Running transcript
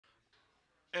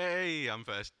Hey, I'm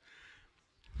first.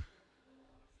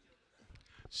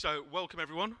 So, welcome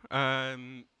everyone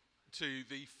to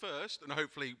the first and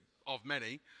hopefully of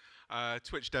many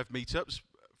TwitchDev meetups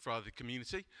for the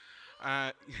community.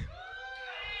 Uh,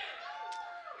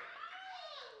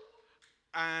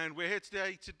 and we're here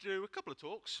today to do a couple of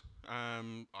talks. I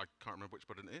can't remember which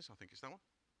button it is. I think it's that one.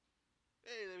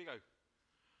 Hey, there we go.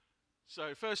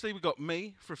 So, firstly, we've got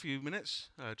me for a few minutes,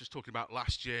 just talking about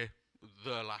last year,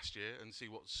 and see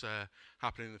what's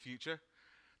happening in the future.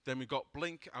 Then we've got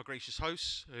Blink, our gracious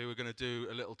hosts, who are going to do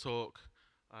a little talk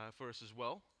for us as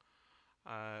well.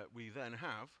 We then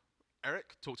have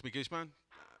Eric, Talk to Me Gooseman,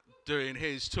 doing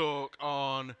his talk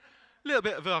on a little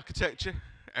bit of architecture.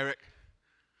 Eric,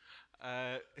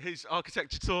 his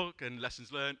architecture talk and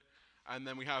lessons learned. And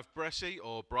then we have Bressie,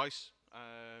 or Bryce,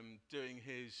 doing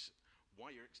his why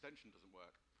your extension doesn't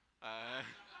work.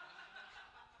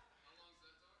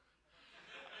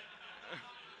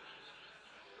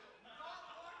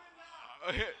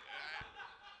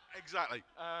 Exactly.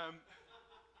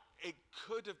 It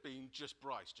could have been just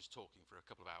Bryce just talking for a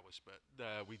couple of hours, but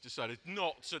we decided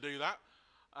not to do that.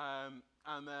 And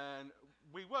then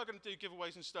we were going to do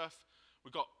giveaways and stuff.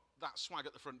 We've got that swag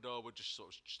at the front door. We'll just sort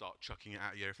of start chucking it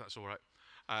at you if that's all right.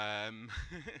 And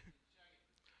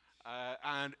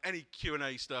any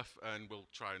Q&A stuff, and we'll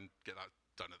try and get that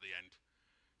done at the end.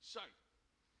 So,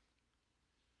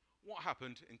 what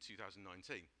happened in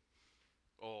 2019?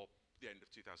 Or the end of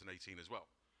 2018 as well?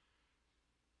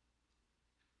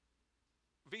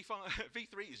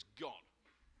 V3 is gone.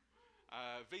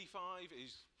 V5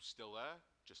 is still there,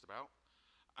 just about,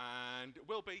 and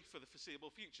will be for the foreseeable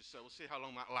future. So we'll see how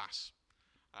long that lasts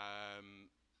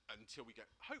until we get,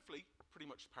 hopefully, pretty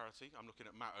much parity. I'm looking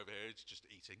at Matt over here; he's just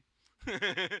eating.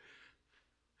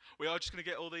 We are just going to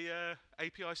get all the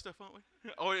API stuff, aren't we?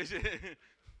 Or is it?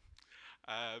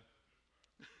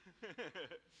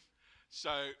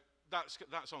 So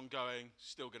that's ongoing.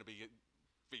 Still going to be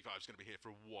V5 is going to be here for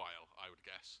a while, I would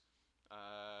guess.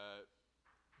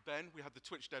 Then we have the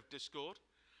TwitchDev Discord,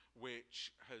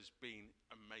 which has been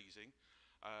amazing.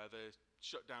 The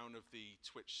shutdown of the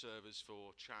Twitch servers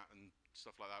for chat and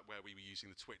stuff like that, where we were using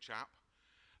the Twitch app,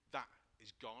 that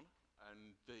is gone.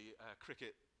 And the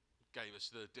Cricket gave us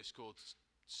the Discord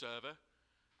server.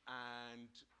 And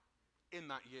in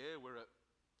that year, we're at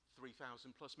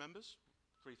 3,000 plus members,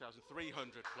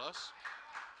 3,300 plus.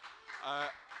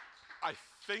 I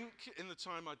think in the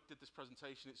time I did this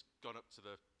presentation, it's gone up to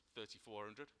the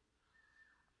 3,400.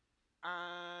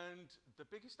 And the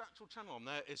biggest actual channel on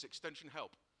there is Extension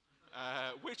Help,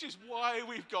 which is why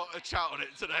we've got a chat on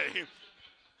it today.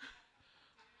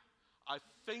 I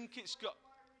think it's got...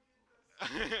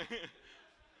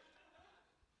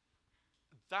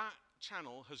 That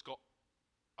channel has got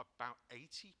about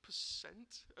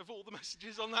 80% of all the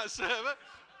messages on that server.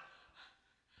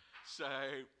 So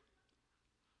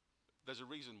there's a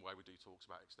reason why we do talks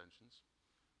about extensions.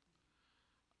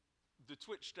 The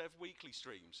TwitchDev weekly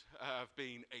streams have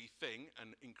been a thing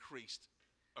and increased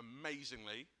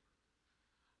amazingly.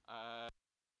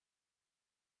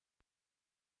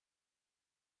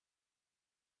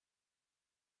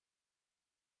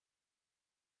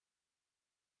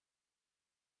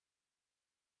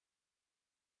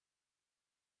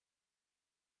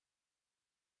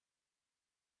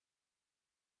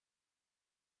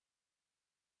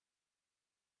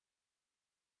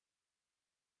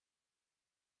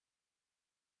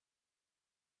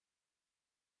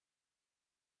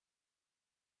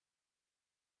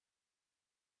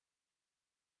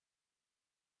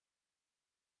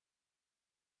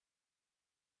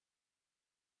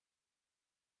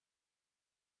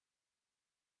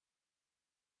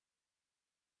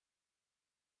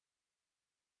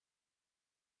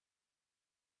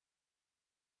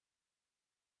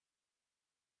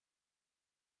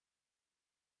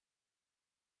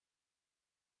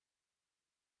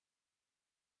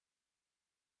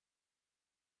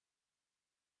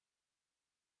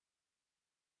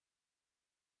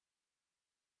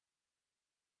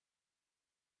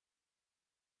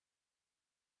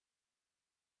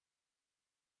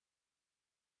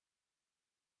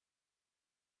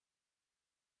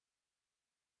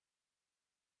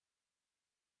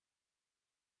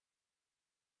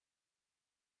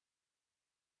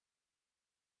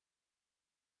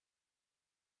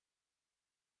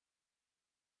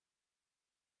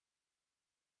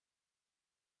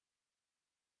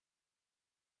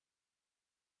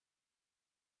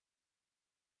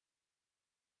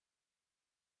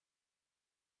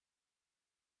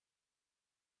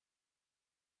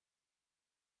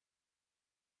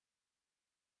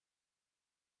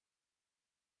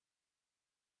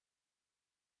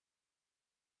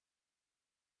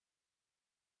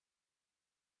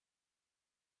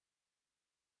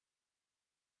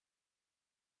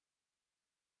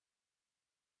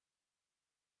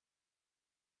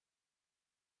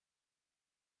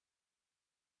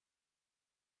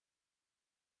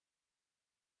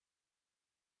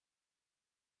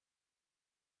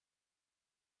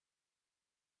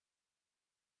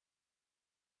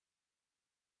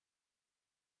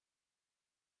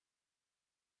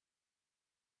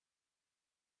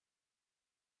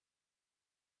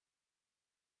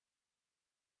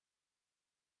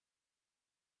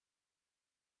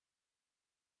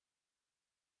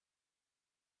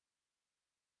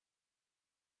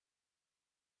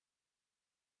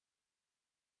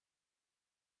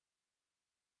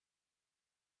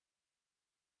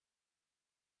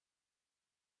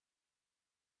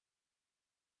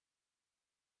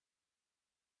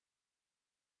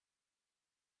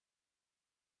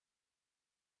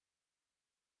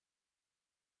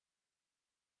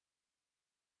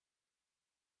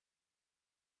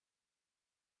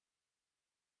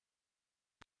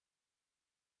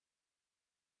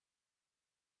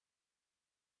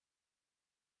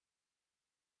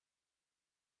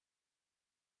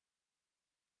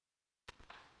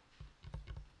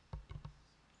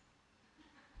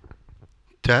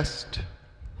 Test.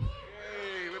 Yay,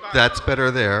 we're back. That's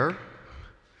better there.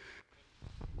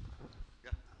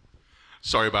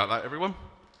 Sorry about that, everyone.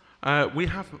 We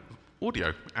have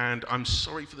audio, and I'm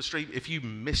sorry for the stream if you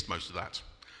missed most of that.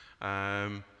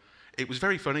 It was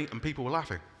very funny, and people were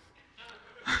laughing.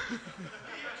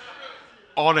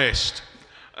 Honest.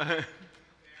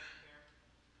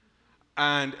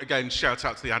 And again, shout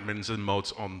out to the admins and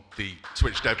mods on the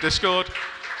TwitchDev Discord.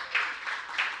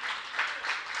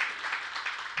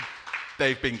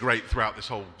 They've been great throughout this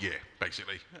whole year,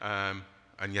 basically. And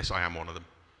yes, I am one of them.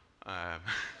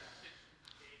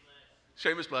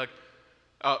 Shameless plug.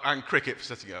 Oh, and Cricket for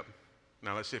setting it up.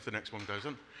 Now let's see if the next one goes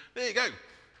on. There you go.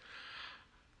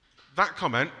 That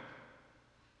comment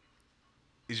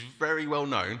is very well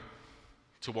known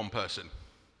to one person.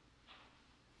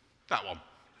 That one.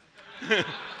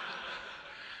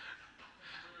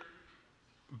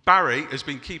 Barry has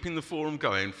been keeping the forum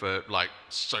going for like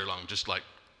so long, just like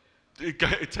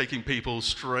taking people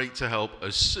straight to help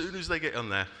as soon as they get on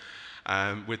there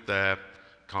with their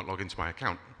can't log into my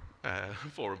account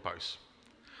forum posts.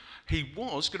 He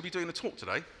was going to be doing a talk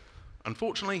today.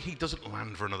 Unfortunately, he doesn't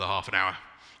land for another half an hour.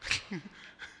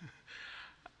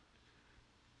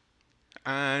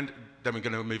 And then we're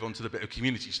going to move on to the bit of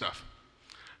community stuff.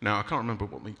 Now, I can't remember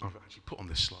what I've actually put on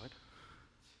this slide.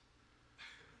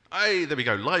 Hey, there we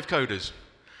go, live coders.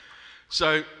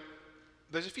 So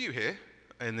there's a few here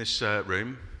in this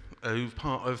room who's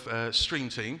part of a stream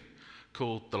team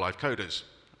called the Live Coders,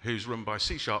 who's run by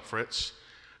C# Fritz.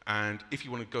 And if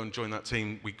you want to go and join that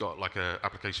team, we've got like an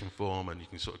application form and you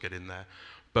can sort of get in there.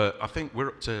 But I think we're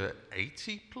up to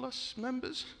 80 plus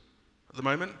members at the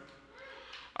moment.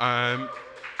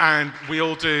 And we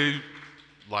all do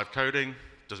live coding,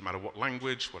 doesn't matter what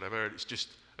language, whatever. It's just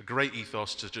a great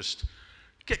ethos to just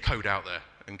get code out there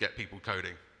and get people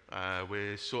coding.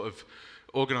 We're sort of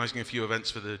organizing a few events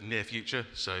for the near future,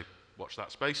 so watch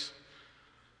that space.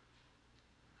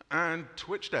 And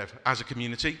TwitchDev as a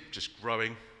community, just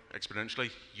growing exponentially.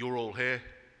 You're all here.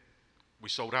 We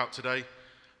sold out today.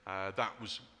 That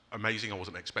was amazing. I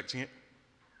wasn't expecting it,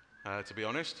 to be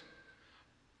honest.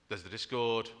 There's the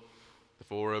Discord, the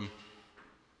forum,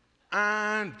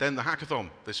 and then the hackathon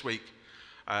this week,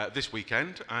 this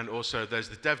weekend. And also there's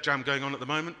the Dev Jam going on at the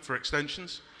moment for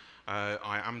Extensions.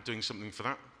 I am doing something for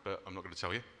that, but I'm not going to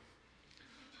tell you.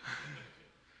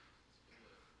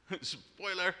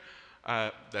 Spoiler.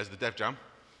 There's the Dev Jam.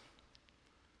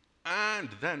 And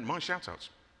then my shout-outs.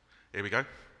 Here we go.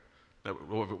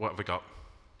 What have we got?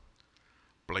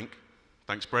 Blink.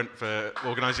 Thanks, Brent, for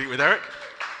organising it with Eric.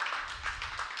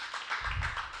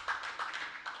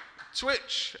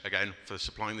 Twitch, again, for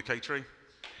supplying the catering.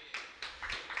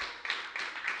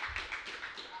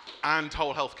 And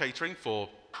Whole Health Catering for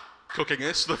cooking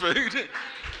us the food.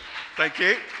 Thank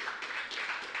you.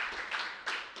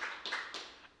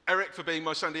 Eric for being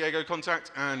my San Diego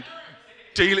contact and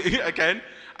dealing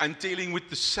with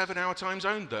the 7-hour time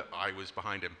zone that I was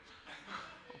behind him,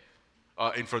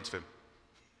 in front of him.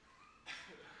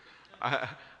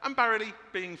 And Barry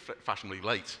being fashionably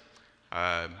late.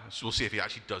 So we'll see if he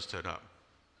actually does turn up.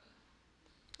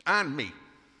 And me.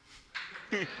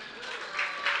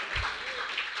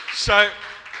 So, I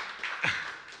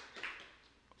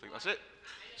think that's it.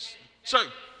 So,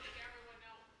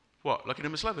 what, lucky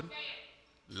number 11?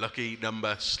 Lucky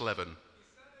number 11.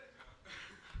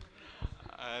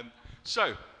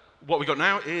 So, what we got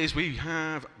now is we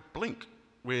have Blink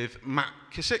with Matt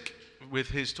Kissick with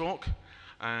his talk.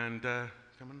 And come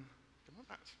on,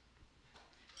 Matt.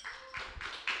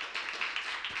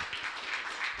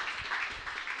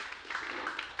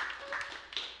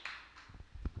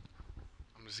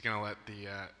 I'm just going to let the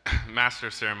master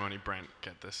of ceremony, Brent,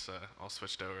 get this all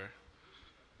switched over.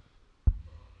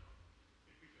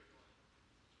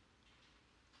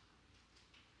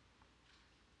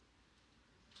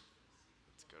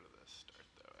 Let's go to the start,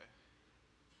 though.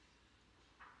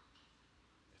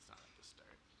 It's not at the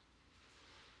start.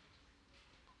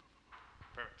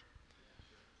 Perfect.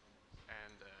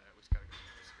 And we just got to go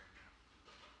to the screen now.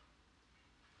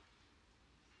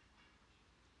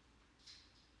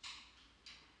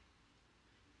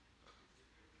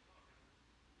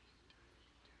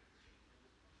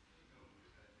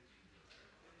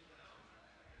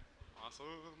 Awesome.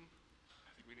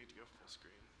 I think we need to go full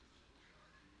screen.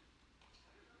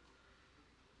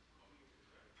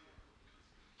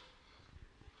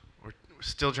 We're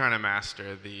still trying to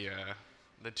master the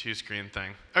two-screen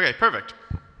thing. Okay, perfect.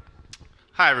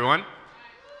 Hi, everyone.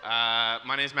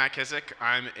 My name is Matt Kissick.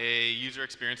 I'm a user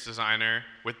experience designer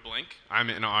with Blink. I'm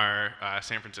in our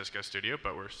San Francisco studio,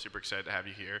 but we're super excited to have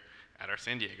you here at our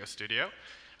San Diego studio.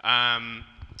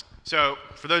 So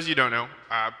for those of you who don't know,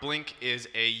 Blink is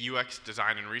a UX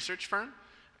design and research firm.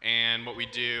 And what we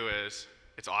do is,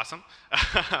 it's awesome.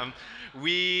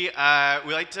 we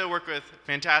like to work with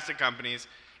fantastic companies,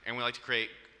 and we like to create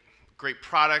great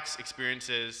products,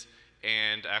 experiences,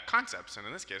 and concepts. And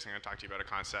in this case, I'm going to talk to you about a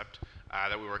concept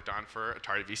that we worked on for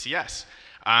Atari VCS.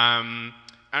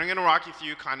 And I'm going to walk you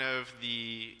through kind of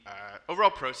the overall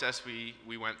process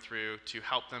we went through to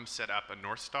help them set up a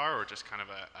North Star, or just kind of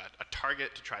a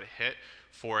target to try to hit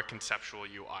for a conceptual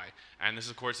UI. And this,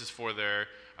 of course, is for their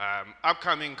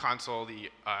upcoming console,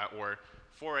 or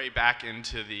foray back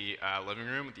into the living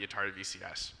room with the Atari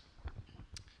VCS.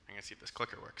 I'm going to see if this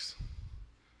clicker works.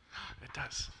 It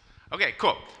does. OK,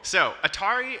 cool. So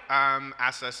Atari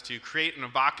asked us to create an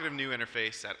evocative new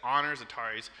interface that honors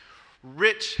Atari's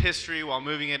rich history while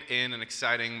moving it in an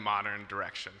exciting modern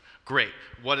direction. Great.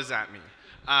 What does that mean?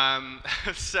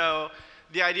 So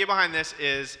the idea behind this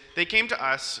is they came to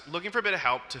us looking for a bit of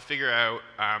help to figure out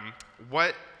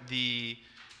what the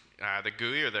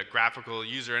GUI, or the graphical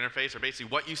user interface, or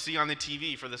basically what you see on the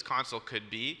TV for this console could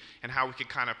be, and how we could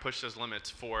kind of push those limits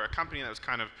for a company that was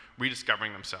kind of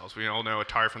rediscovering themselves. We all know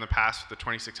Atari from the past, the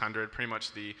 2600, pretty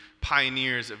much the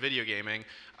pioneers of video gaming.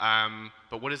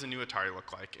 But what does a new Atari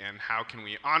look like, and how can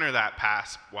we honor that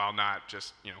past while not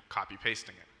just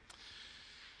copy-pasting it?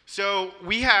 So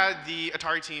we had the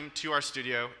Atari team to our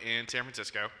studio in San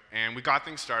Francisco, and we got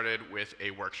things started with a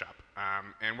workshop.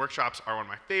 And workshops are one of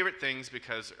my favorite things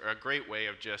because they're a great way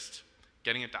of just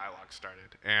getting a dialogue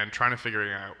started and try to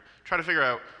figure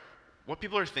out what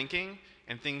people are thinking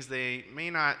and things they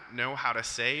may not know how to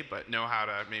say, but know how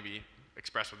to maybe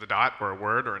express with a dot or a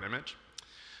word or an image.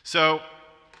 So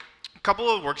a couple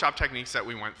of workshop techniques that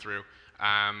we went through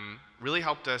really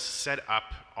helped us set up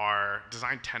our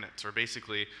design tenets, or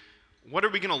basically, what are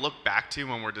we going to look back to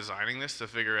when we're designing this to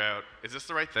figure out, is this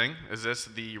the right thing? Is this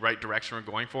the right direction we're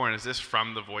going for? And is this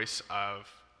from the voice of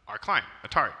our client,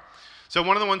 Atari? So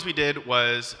one of the ones we did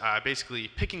was basically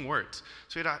picking words.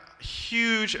 So we had a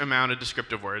huge amount of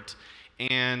descriptive words,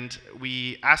 and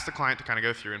we asked the client to kind of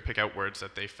go through and pick out words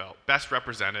that they felt best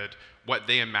represented what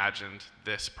they imagined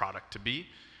this product to be.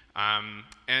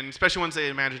 And especially ones they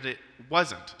imagined it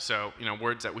wasn't. So,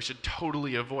 words that we should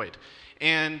totally avoid.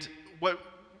 And what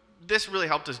this really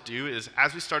helped us do is,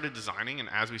 as we started designing and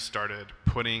as we started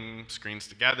putting screens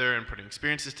together and putting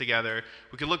experiences together,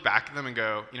 we could look back at them and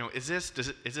go, is this,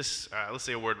 let's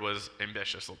say a word was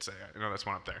ambitious, let's say. I know that's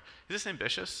one up there. Is this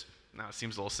ambitious? No, it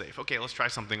seems a little safe. OK, let's try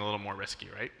something a little more risky,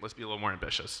 right? Let's be a little more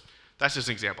ambitious. That's just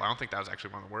an example. I don't think that was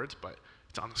actually one of the words, but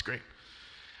it's on the screen.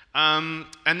 And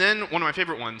then one of my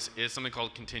favorite ones is something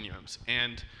called continuums.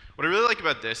 And what I really like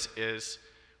about this is,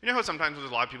 how sometimes there's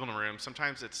a lot of people in a room,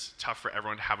 sometimes it's tough for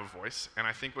everyone to have a voice. And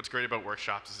I think what's great about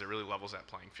workshops is it really levels that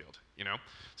playing field,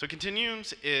 So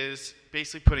continuums is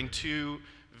basically putting two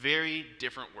very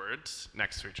different words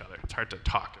next to each other. It's hard to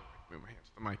talk. Move my hands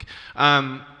to the mic.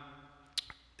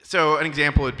 So an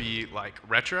example would be like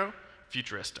retro,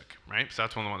 futuristic, right? So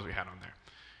that's one of the ones we had on there.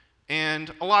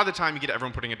 And a lot of the time, you get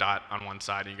everyone putting a dot on one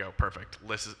side, and you go, perfect,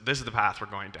 this is the path we're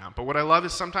going down. But what I love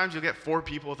is sometimes you'll get 4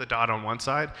 people with a dot on one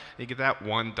side, and you get that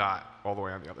one dot all the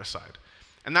way on the other side.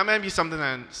 And that might be something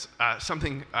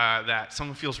that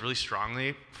someone feels really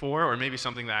strongly for, or maybe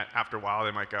something that after a while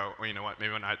they might go, well, you know what,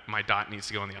 maybe my dot needs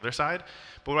to go on the other side.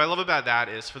 But what I love about that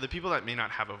is for the people that may not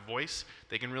have a voice,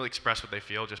 they can really express what they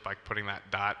feel just by putting that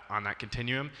dot on that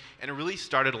continuum. And it really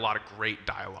started a lot of great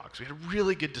dialogues. We had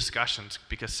really good discussions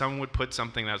because someone would put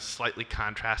something that was slightly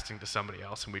contrasting to somebody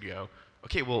else, and we'd go,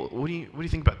 okay, well, what do you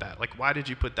think about that? Like, why did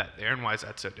you put that there, and why is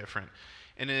that so different?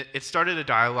 And it started a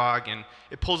dialogue, and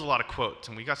it pulls a lot of quotes,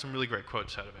 and we got some really great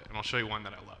quotes out of it, and I'll show you one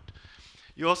that I loved.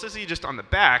 You also see just on the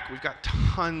back, we've got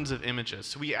tons of images.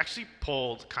 So we actually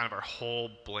pulled kind of our whole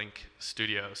Blink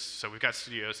studios. So we've got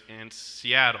studios in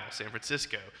Seattle, San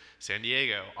Francisco, San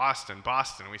Diego, Austin,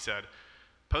 Boston, and we said,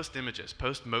 post images,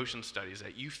 post motion studies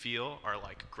that you feel are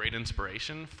like great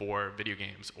inspiration for video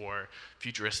games or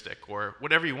futuristic or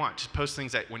whatever you want. Just post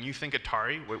things that when you think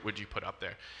Atari, what would you put up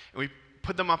there? And we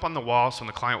put them up on the wall, so when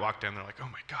the client walked in, they're like, oh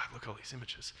my God, look at all these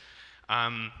images.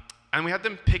 And we had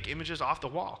them pick images off the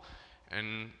wall.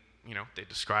 And they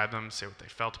describe them, say what they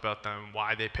felt about them,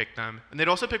 why they picked them. And they'd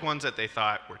also pick ones that they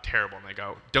thought were terrible, and they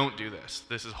go, don't do this.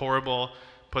 This is horrible.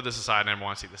 Put this aside, and I never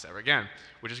want to see this ever again,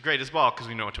 which is great as well because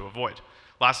we know what to avoid.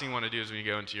 Last thing you want to do is when you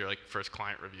go into your first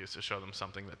client reviews to show them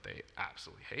something that they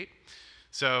absolutely hate.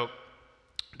 So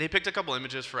they picked a couple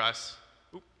images for us.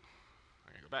 Oop,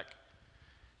 I'm going to go back.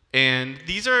 And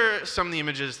these are some of the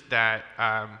images that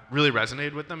really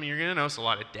resonated with them. And you're going to notice a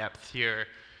lot of depth here,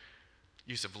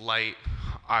 use of light,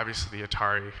 obviously the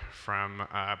Atari from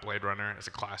Blade Runner is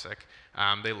a classic.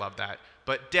 They love that.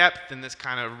 But depth and this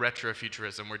kind of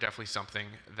retrofuturism were definitely something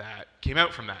that came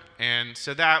out from that. And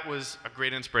so that was a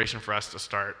great inspiration for us to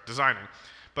start designing.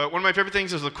 But one of my favorite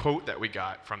things is the quote that we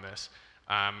got from this,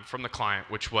 from the client,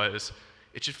 which was,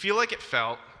 "It should feel like it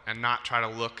felt and not try to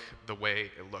look the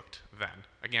way it looked then."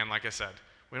 Again, like I said,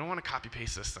 we don't want to copy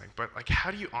paste this thing, but like, how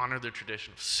do you honor the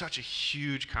tradition of such a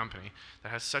huge company that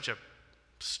has such a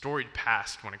storied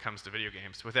past when it comes to video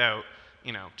games without,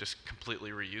 just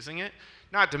completely reusing it?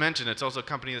 Not to mention, it's also a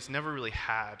company that's never really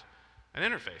had an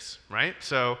interface, right?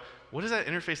 So what does that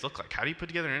interface look like? How do you put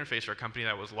together an interface for a company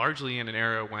that was largely in an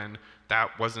era when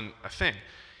that wasn't a thing?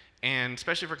 And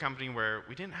especially for a company where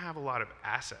we didn't have a lot of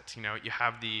assets. You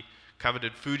have the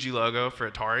coveted Fuji logo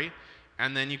for Atari,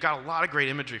 and then you've got a lot of great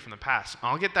imagery from the past.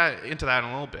 I'll get into that in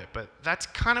a little bit, but that's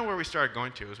kind of where we started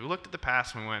going to, is we looked at the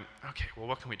past and we went, okay, well,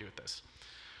 what can we do with this?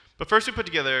 But first we put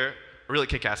together a really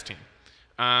kick-ass team.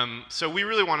 So we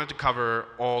really wanted to cover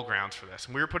all grounds for this.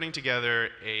 And we were putting together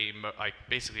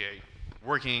basically a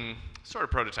working sort of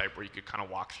prototype where you could kind of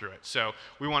walk through it. So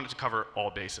we wanted to cover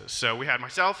all bases. So we had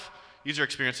myself, user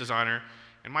experience designer,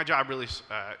 and my job really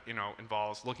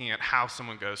involves looking at how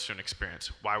someone goes through an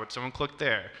experience. Why would someone click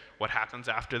there? What happens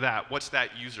after that? What's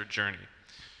that user journey?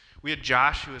 We had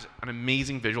Josh, who is an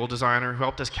amazing visual designer, who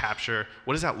helped us capture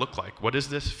what does that look like? What does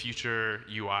this future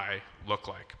UI look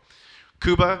like?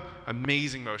 Kuba,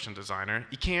 amazing motion designer.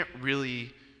 You can't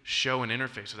really show an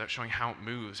interface without showing how it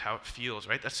moves, how it feels,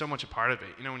 right? That's so much a part of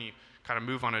it. When you kind of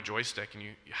move on a joystick and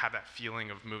you have that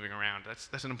feeling of moving around,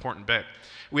 that's an important bit.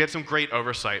 We had some great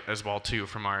oversight as well, too,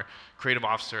 from our creative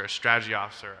officer, strategy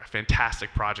officer, a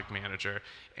fantastic project manager,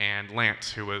 and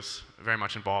Lance, who was very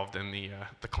much involved in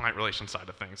the client relations side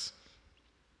of things.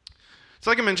 So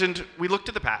like I mentioned, we looked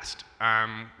at the past.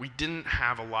 We didn't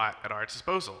have a lot at our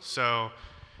disposal. So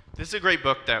this is a great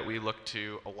book that we look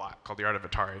to a lot called The Art of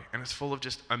Atari, and it's full of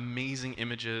just amazing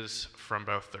images from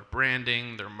both their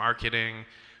branding, their marketing,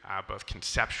 both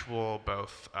conceptual,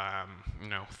 both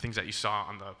things that you saw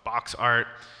on the box art.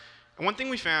 And one thing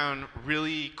we found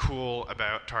really cool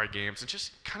about Atari games, and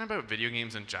just kind of about video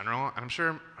games in general, and I'm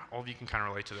sure all of you can kind of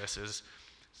relate to this, is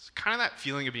it's kind of that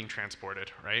feeling of being transported,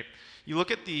 right? You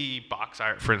look at the box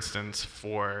art, for instance,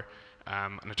 for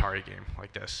an Atari game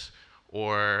like this,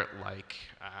 or like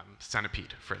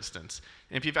Centipede, for instance.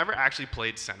 And if you've ever actually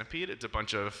played Centipede, it's a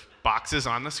bunch of boxes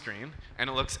on the screen, and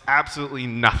it looks absolutely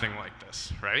nothing like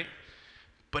this, right?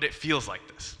 But it feels like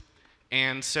this.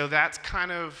 And so that's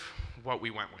kind of what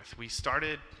we went with. We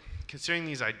started considering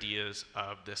these ideas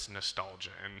of this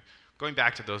nostalgia and going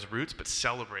back to those roots, but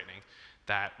celebrating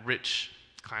that rich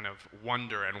kind of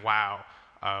wonder and wow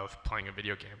of playing a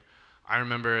video game. I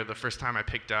remember the first time I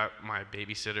picked up my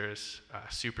babysitter's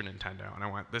Super Nintendo, and I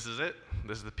went, this is it.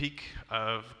 This is the peak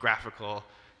of graphical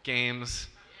games.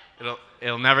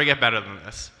 It'll never get better than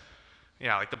this.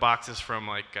 Yeah, like the boxes from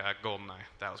like GoldenEye.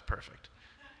 That was perfect.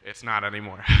 It's not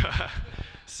anymore.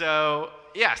 So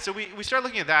we started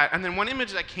looking at that, and then one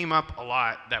image that came up a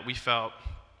lot that we felt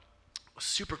was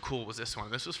super cool was this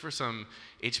one. This was for some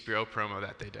HBO promo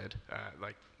that they did,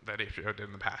 like that HBO did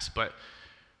in the past. But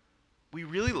we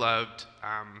really loved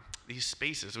these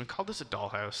spaces, and we called this a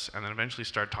dollhouse, and then eventually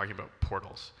started talking about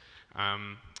portals.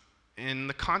 And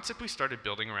the concept we started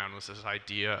building around was this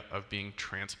idea of being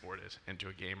transported into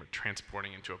a game or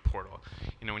transporting into a portal.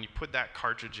 When you put that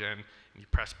cartridge in and you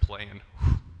press play and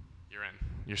whew, you're in.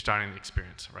 You're starting the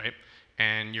experience, right?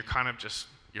 And you're kind of just,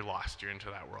 you're lost. You're into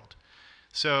that world.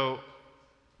 So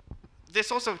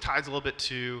this also ties a little bit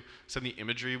to some of the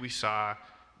imagery we saw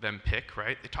them pick,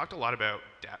 right? They talked a lot about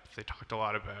depth. They talked a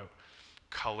lot about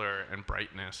color and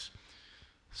brightness.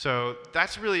 So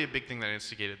that's really a big thing that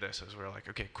instigated this, is we're like,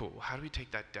 okay, cool. How do we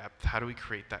take that depth? How do we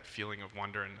create that feeling of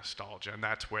wonder and nostalgia? And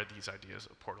that's where these ideas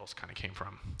of portals kind of came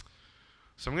from.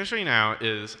 So I'm going to show you now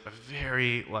is a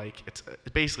very, it's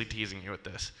basically teasing you with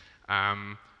this.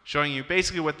 Showing you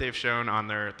basically what they've shown on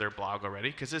their blog already,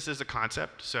 because this is a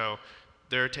concept. So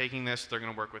they're taking this, they're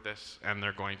going to work with this, and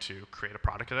they're going to create a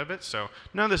product out of it. So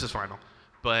none of this is final,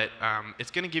 but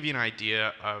it's going to give you an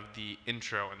idea of the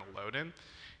intro and the load-in.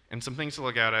 And some things to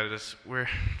look out at is we're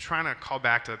trying to call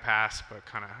back to the past, but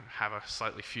kind of have a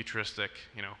slightly futuristic,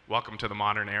 welcome to the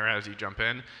modern era as you jump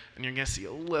in. And you're going to see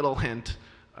a little hint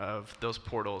of those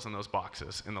portals and those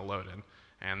boxes in the load-in.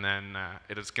 And then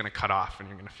it is going to cut off, and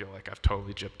you're going to feel like I've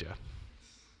totally gypped you.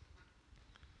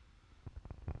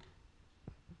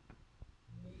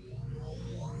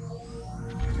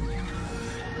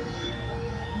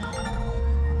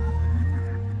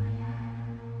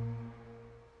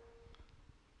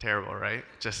 Terrible, right?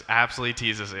 Just absolutely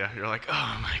teases you. You're like,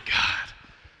 oh my God.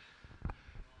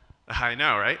 I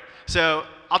know, right? So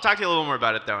I'll talk to you a little more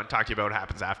about it, though, and talk to you about what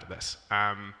happens after this.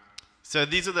 So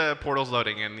these are the portals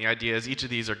loading, and the idea is each of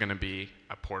these are going to be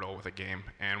a portal with a game.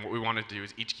 And what we want to do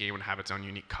is each game would have its own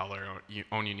unique color,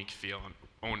 own unique feel, and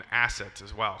own assets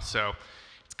as well. So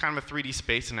it's kind of a 3D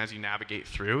space, and as you navigate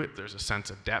through it, there's a sense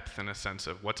of depth and a sense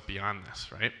of what's beyond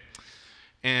this, right?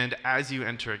 And as you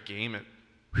enter a game, it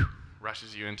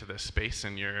rushes you into this space,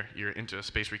 and you're into a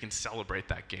space where you can celebrate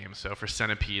that game. So for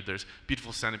Centipede, there's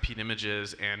beautiful Centipede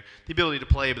images and the ability to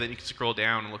play, but then you can scroll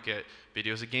down and look at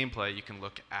videos of gameplay. You can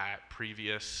look at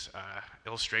previous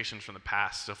illustrations from the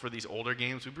past. So for these older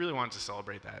games, we really wanted to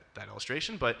celebrate that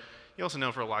illustration, but you also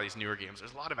know for a lot of these newer games,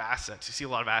 there's a lot of assets. You see a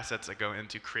lot of assets that go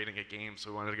into creating a game, so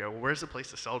we wanted to go, well, where's the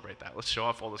place to celebrate that? Let's show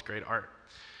off all this great art.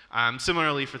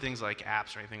 Similarly, for things like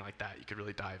apps or anything like that, you could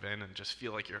really dive in and just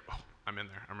feel like you're, oh, I'm in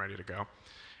there, I'm ready to go.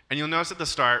 And you'll notice at the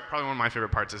start, probably one of my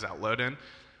favorite parts is that load-in.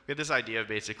 We had this idea of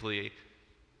basically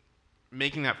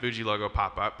making that Fuji logo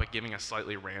pop up, but giving a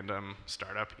slightly random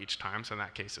startup each time. So in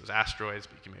that case, it was asteroids,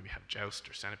 but you can maybe have Joust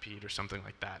or Centipede or something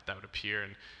like that that would appear.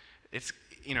 And it's,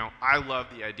 I love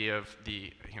the idea of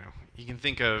the, you can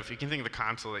think of the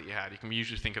console that you had. You can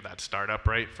usually think of that startup,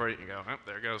 right? For it, you go, oh,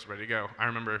 there it goes, ready to go. I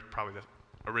remember probably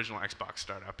the original Xbox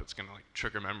startup. It's going to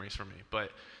trigger memories for me.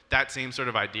 But that same sort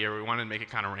of idea, we wanted to make it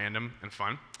kind of random and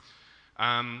fun.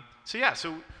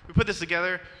 So we put this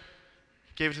together,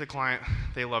 gave it to the client.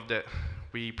 They loved it.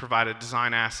 We provided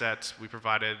design assets. We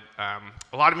provided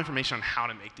a lot of information on how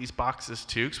to make these boxes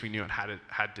too, because we knew it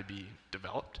had to be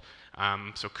developed.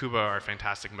 So Kuba, our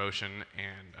fantastic motion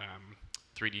and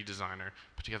 3D designer,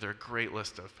 put together a great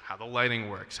list of how the lighting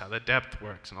works, how the depth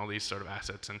works, and all these sort of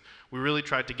assets. And we really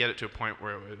tried to get it to a point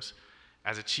where it was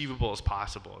as achievable as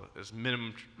possible. There's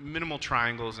minimal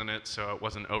triangles in it, so it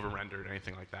wasn't over-rendered or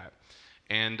anything like that.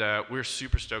 And we're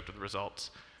super stoked with the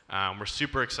results. We're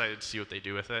super excited to see what they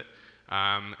do with it.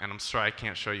 And I'm sorry I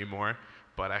can't show you more,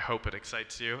 but I hope it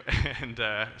excites you and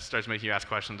starts making you ask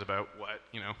questions about what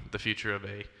the future of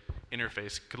a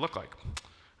interface could look like.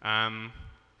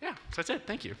 Yeah, so that's it.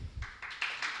 Thank you.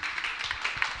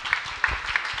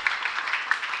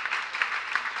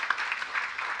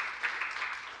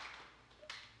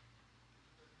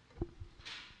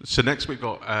 So next we've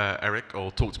got Eric,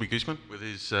 or Talk to Me Gooseman, with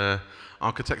his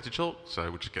architecture talk. So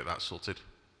we'll just get that sorted,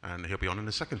 and he'll be on in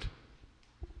a second.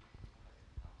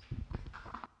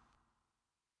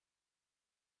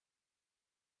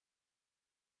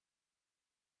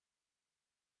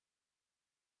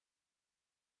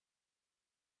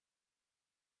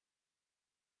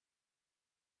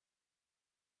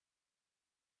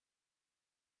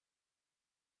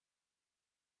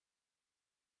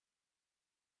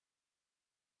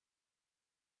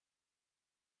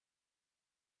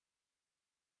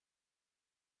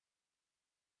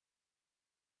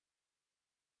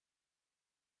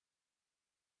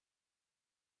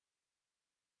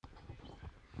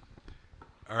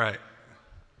 All right.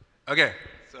 Okay,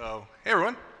 so hey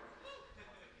everyone.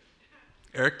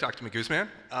 Eric, Talk to Me Gooseman.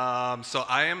 So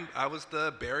I was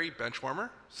the Barry bench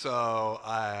warmer. So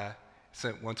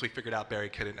once we figured out Barry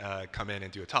couldn't come in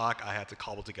and do a talk, I had to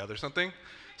cobble together something.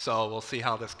 So we'll see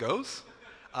how this goes.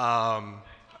 Yeah,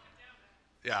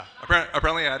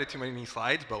 apparently I added too many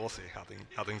slides, but we'll see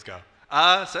how things go.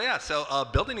 So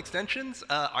building extensions,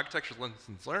 architecture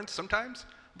lessons learned sometimes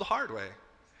the hard way.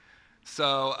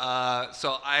 So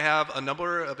I have a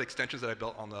number of extensions that I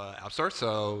built on the App Store.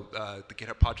 So the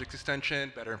GitHub Projects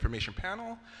extension, Better Information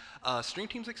Panel, Stream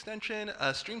Teams extension,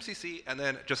 Stream CC, and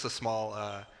then just a small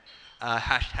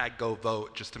hashtag Go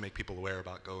Vote just to make people aware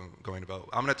about going to vote.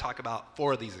 I'm going to talk about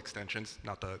 4 of these extensions,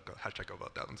 not the hashtag Go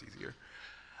Vote. That one's easier.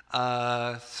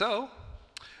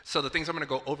 So the things I'm going to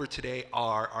go over today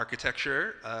are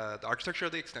architecture, the architecture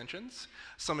of the extensions,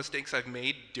 some mistakes I've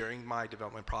made during my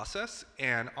development process,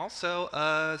 and also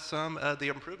some of the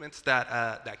improvements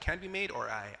that can be made or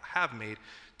I have made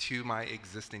to my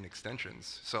existing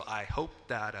extensions. So I hope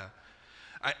that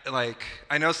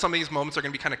I know some of these moments are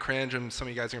going to be kind of cringe, and some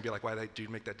of you guys are going to be like, why did you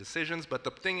make that decisions? But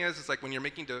the thing is, it's like when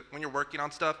you're working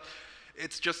on stuff,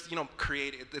 it's just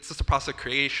it's just a process of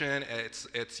creation.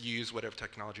 It's use whatever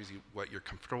technologies what you're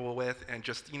comfortable with, and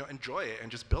just enjoy it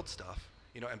and just build stuff,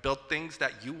 and build things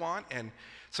that you want. And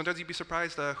sometimes you'd be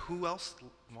surprised who else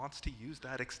wants to use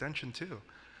that extension too.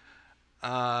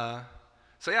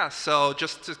 So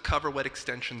just to cover what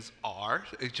extensions are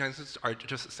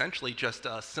just essentially just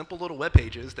simple little web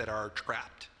pages that are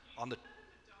trapped on the.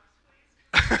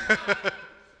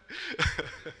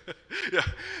 Yeah.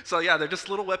 So yeah, they're just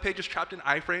little web pages trapped in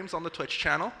iframes on the Twitch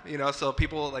channel. So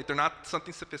people they're not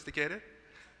something sophisticated.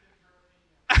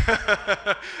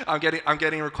 I'm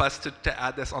getting requests to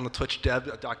add this on the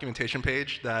TwitchDev documentation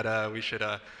page that we should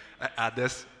add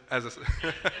this as a.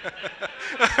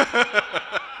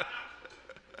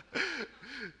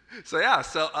 So yeah,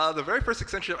 the very first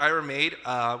extension I ever made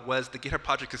was the GitHub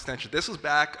project extension. This was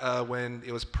back when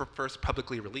it was first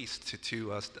publicly released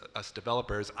to us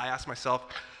developers. I asked myself,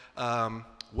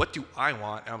 what do I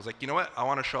want? And I was like, you know what? I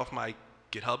want to show off my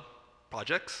GitHub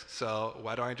projects, so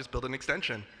why don't I just build an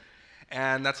extension?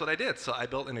 And that's what I did. So I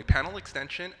built a panel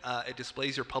extension. It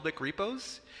displays your public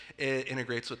repos. It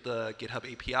integrates with the GitHub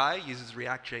API, uses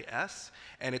React.js,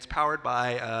 and it's powered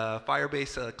by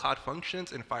Firebase Cloud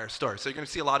Functions and Firestore. So you're going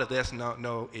to see a lot of this.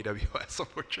 No AWS,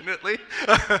 unfortunately.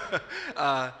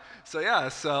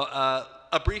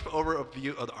 A brief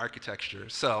overview of the architecture.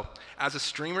 So as a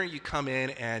streamer, you come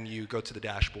in and you go to the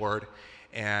dashboard,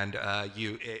 and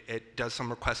it does some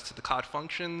requests to the Cloud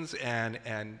Functions, and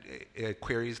it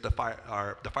queries the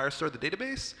Firestore, the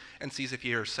database, and sees if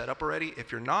you're set up already.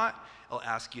 If you're not, it'll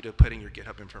ask you to put in your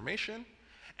GitHub information,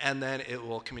 and then it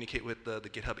will communicate with the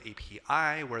GitHub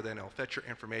API, where then it'll fetch your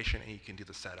information and you can do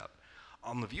the setup.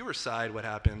 On the viewer side, what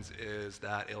happens is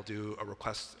that it'll do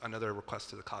another request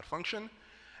to the Cloud Function,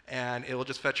 and it will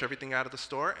just fetch everything out of the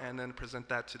store and then present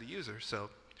that to the user. So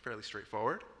fairly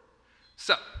straightforward.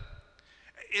 So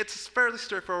it's a fairly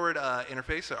straightforward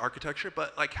interface, architecture,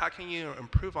 but like, how can you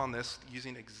improve on this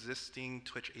using existing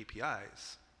Twitch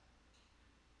APIs?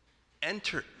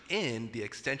 Enter in the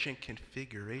extension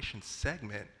configuration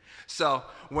segment. So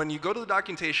when you go to the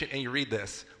documentation and you read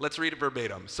this, let's read it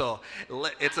verbatim. So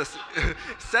it's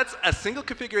sets a single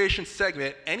configuration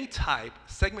segment, any type,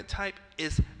 segment type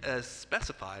is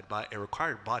specified by a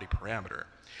required body parameter.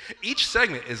 Each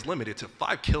segment is limited to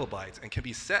 5 kilobytes and can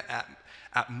be set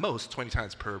at most 20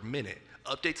 times per minute.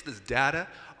 Updates to this data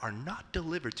are not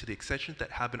delivered to the extensions that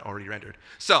have been already rendered.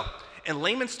 So in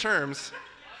layman's terms,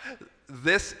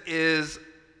 this is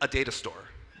a data store.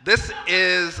 This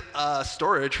is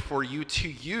storage for you to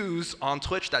use on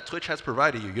Twitch that Twitch has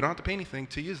provided you. You don't have to pay anything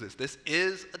to use this. This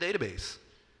is a database.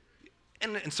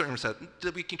 And in certain sense,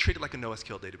 we can treat it like a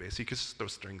NoSQL database. You can just throw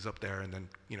strings up there and then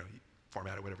you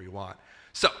format it whatever you want.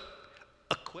 So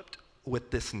equipped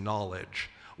with this knowledge,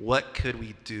 what could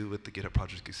we do with the GitHub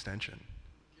project extension?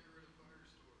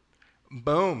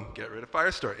 Boom, get rid of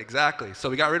Firestore, exactly. So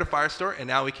we got rid of Firestore, and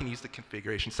now we can use the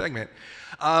configuration segment.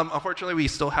 Unfortunately, we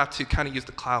still have to kind of use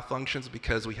the Cloud Functions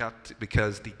because the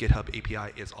GitHub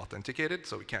API is authenticated,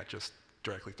 so we can't just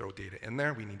directly throw data in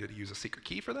there. We needed to use a secret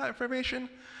key for that information.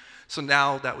 So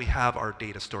now that we have our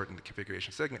data stored in the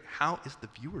configuration segment, how is the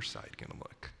viewer side going to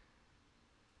look?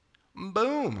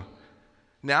 Boom.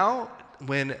 Now,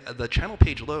 when the channel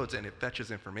page loads and it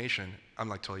fetches information, I'm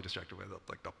like totally distracted with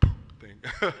like the thing.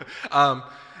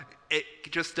 It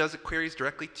just does queries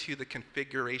directly to the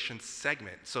configuration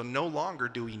segment. So no longer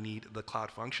do we need the Cloud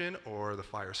Function or the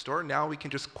Firestore. Now we can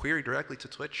just query directly to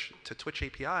Twitch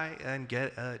API and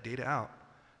get data out.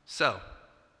 So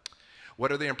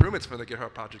what are the improvements for the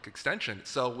GitHub project extension?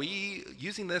 So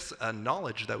using this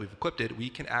knowledge that we've equipped it, we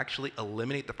can actually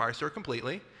eliminate the Firestore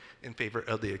completely in favor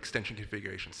of the extension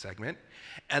configuration segment,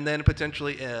 and then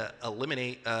potentially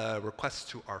eliminate requests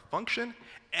to our function.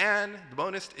 And the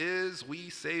bonus is we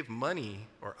save money,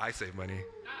 or I save money.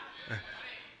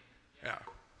 Yeah,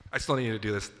 I still need to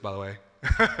do this, by the way.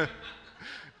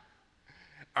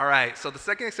 All right, so the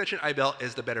second extension I built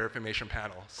is the Better Information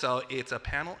panel. So it's a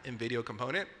panel and video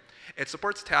component. It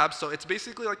supports tabs, so it's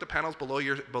basically like the panels below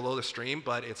the stream,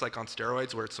 but it's like on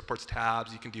steroids where it supports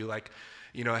tabs. You can do like,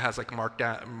 it has like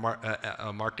markdown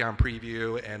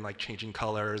preview and like changing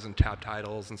colors and tab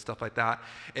titles and stuff like that.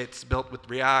 It's built with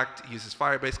React, uses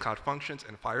Firebase, Cloud Functions,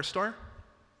 and Firestore.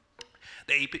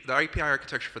 The API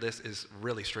architecture for this is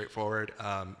really straightforward.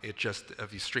 It just,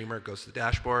 if you streamer, goes to the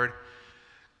dashboard,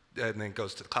 and then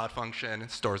goes to the Cloud Function,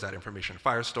 stores that information in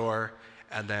Firestore,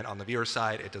 and then on the viewer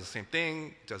side, it does the same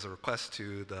thing, does a request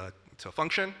to a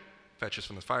function, fetches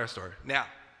from the Firestore.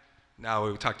 Now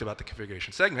we talked about the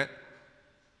configuration segment.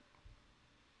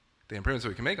 The improvements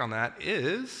we can make on that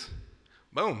is,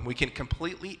 boom, we can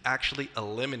completely actually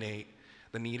eliminate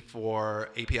the need for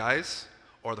APIs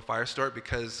or the Firestore,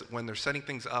 because when they're setting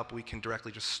things up, we can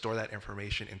directly just store that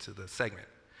information into the segment.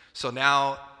 So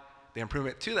now the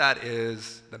improvement to that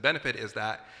is, the benefit is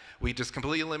that we just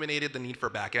completely eliminated the need for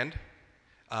a backend.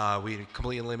 We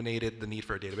completely eliminated the need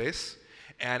for a database.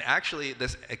 And actually,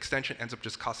 this extension ends up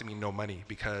just costing me no money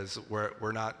because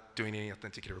we're not doing any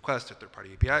authenticated requests to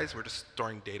third-party APIs. We're just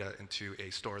storing data into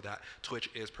a store that Twitch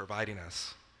is providing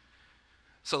us.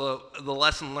 So the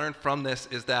lesson learned from this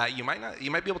is that you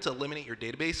might be able to eliminate your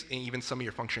database and even some of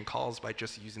your function calls by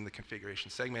just using the configuration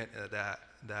segment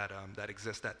that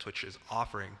exists that Twitch is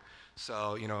offering.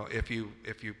 So if you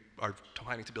are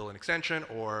planning to build an extension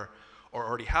or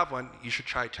already have one, you should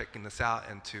try checking this out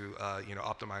and to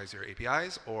optimize your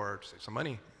APIs or save some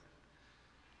money.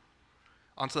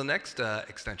 On to the next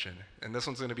extension, and this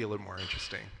one's going to be a little more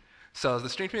interesting. So the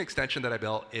stream team extension that I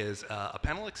built is a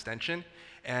panel extension,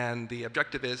 and the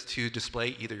objective is to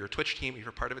display either your Twitch team, if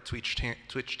you're part of a Twitch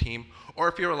team, or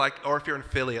if you're an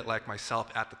affiliate like myself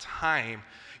at the time,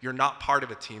 you're not part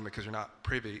of a team because you're not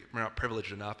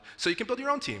privileged enough. So you can build your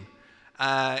own team.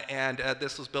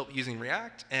 This was built using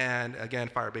React, and again,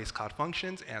 Firebase Cloud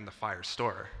Functions and the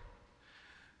Firestore.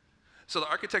 So the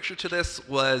architecture to this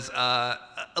was a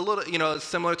little,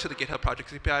 similar to the GitHub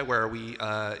Projects API, where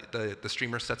the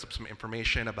streamer sets up some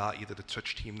information about either the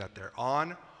Twitch team that they're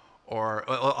on, or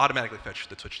automatically fetch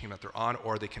the Twitch team that they're on,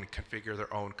 or they can configure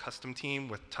their own custom team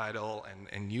with title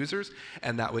and users,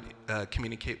 and that would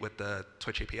communicate with the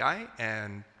Twitch API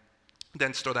and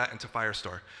then store that into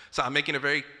Firestore. So I'm making a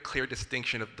very clear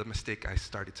distinction of the mistake I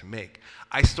started to make.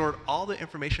 I stored all the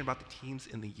information about the teams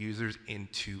and the users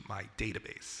into my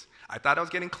database. I thought I was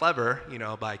getting clever,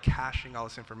 by caching all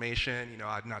this information.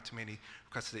 I had not too many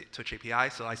requests to the Twitch API,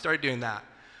 so I started doing that.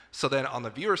 So then on the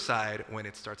viewer side, when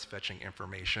it starts fetching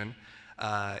information,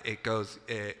 it goes,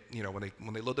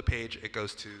 when they load the page, it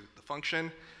goes to the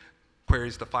function,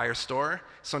 queries the Firestore.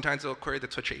 Sometimes it'll query the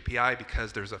Twitch API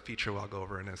because there's a feature I'll go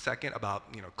over in a second about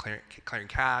clearing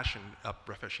cache and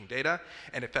refreshing data,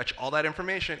 and it fetch all that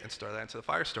information and store that into the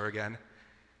Firestore again.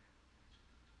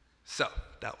 So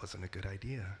that wasn't a good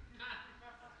idea.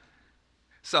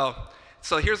 So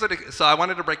I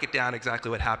wanted to break it down exactly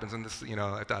what happens, and this,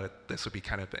 I thought this would be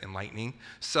kind of enlightening.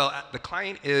 So the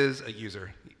client is a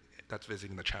user that's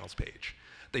visiting the channels page.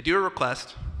 They do a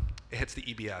request. It hits the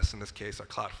EBS, in this case, a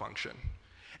cloud function.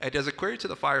 It does a query to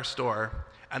the Firestore,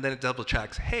 and then it double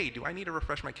checks, hey, do I need to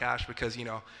refresh my cache? Because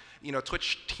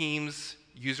Twitch teams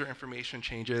user information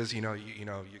changes. You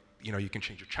can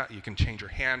change your chat, you can change your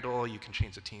handle, you can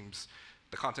change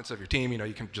the contents of your team.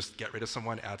 You can just get rid of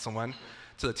someone, add someone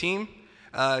to the team.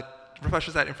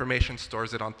 Refreshes that information,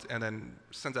 stores it on, and then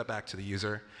sends that back to the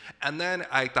user. And then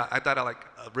I thought a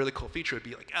really cool feature would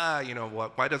be like,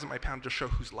 why doesn't my panel just show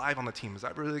who's live on the team? Is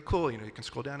that really cool? You can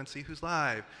scroll down and see who's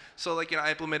live. So I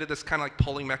implemented this kind of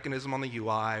polling mechanism on the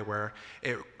UI where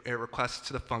it requests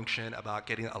to the function about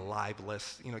getting a live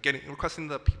list, requesting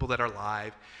the people that are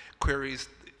live, queries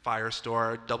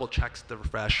Firestore, double checks the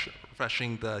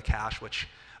refreshing the cache, which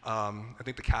I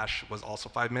think the cache was also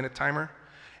 5-minute timer,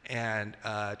 and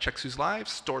checks who's live,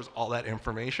 stores all that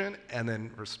information, and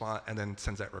then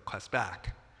sends that request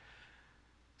back.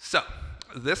 So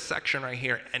this section right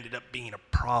here ended up being a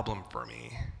problem for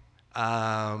me.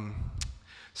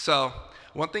 So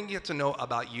one thing you have to know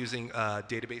about using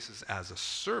databases as a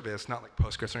service, not like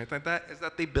Postgres or anything like that, is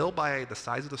that they bill by the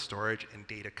size of the storage and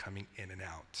data coming in and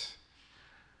out.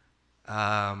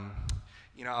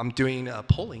 I'm doing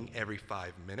polling every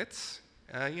 5 minutes,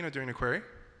 during a query.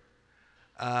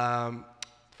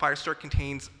 Firestore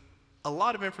contains a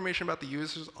lot of information about the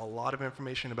users, a lot of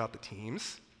information about the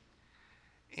teams.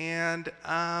 And,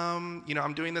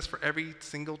 I'm doing this for every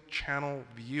single channel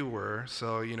viewer.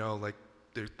 So,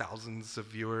 there's thousands of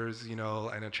viewers, in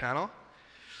a channel.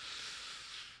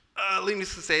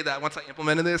 Needless to say that once I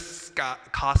implemented this,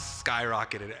 costs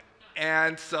skyrocketed.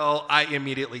 And so I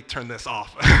immediately turned this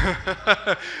off.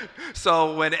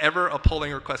 So whenever a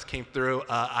polling request came through,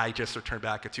 I just returned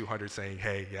back a 200 saying,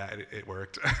 hey, yeah, it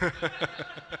worked.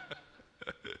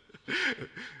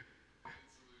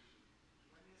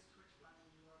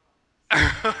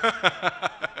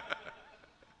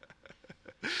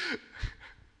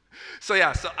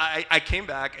 So I came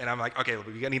back and I'm like, okay,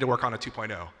 we need to work on a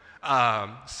 2.0.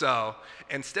 So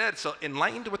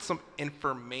enlightened with some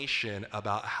information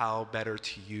about how better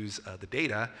to use the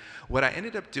data, what I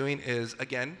ended up doing is,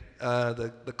 again,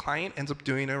 the client ends up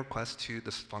doing a request to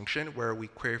this function where we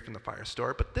query from the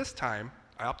Firestore, but this time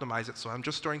I optimize it so I'm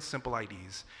just storing simple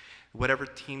IDs. Whatever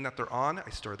team that they're on, I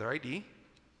store their ID.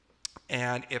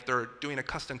 And if they're doing a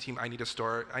custom team, I need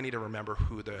to remember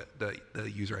who the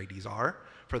user IDs are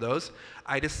for those.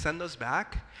 I just send those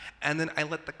back, and then I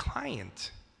let the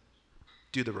client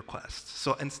do the request.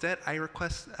 So instead, I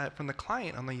request from the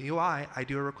client on the UI, I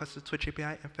do a request to Twitch API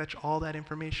and fetch all that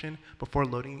information before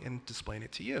loading and displaying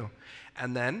it to you.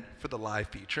 And then for the live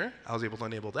feature, I was able to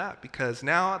enable that because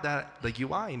now that the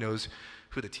UI knows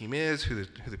who the team is, who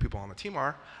the people on the team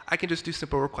are, I can just do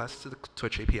simple requests to the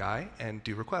Twitch API and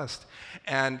do requests.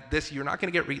 And this, you're not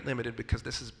going to get rate limited because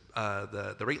this is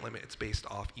the rate limit. It's based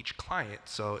off each client.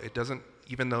 So it doesn't,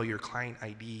 even though your client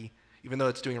ID, even though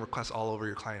it's doing requests all over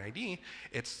your client ID,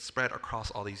 it's spread across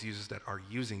all these users that are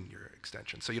using your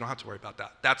extension. So you don't have to worry about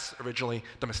that. That's originally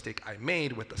the mistake I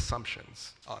made with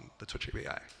assumptions on the Twitch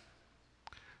API.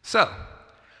 So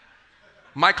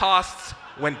my costs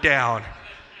went down.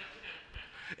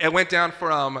 It went down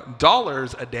from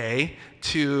dollars a day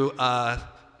to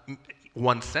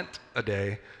 1 cent a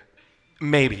day,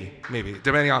 maybe,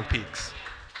 depending on peaks.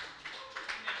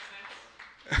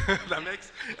 That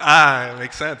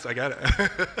makes sense. I got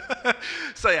it.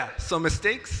 So yeah, so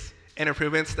mistakes and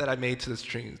improvements that I made to this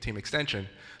team extension.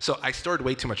 So I stored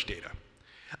way too much data.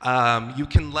 You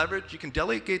can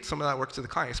delegate some of that work to the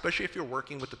client, especially if you're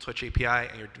working with the Twitch API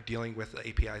and you're dealing with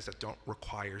APIs that don't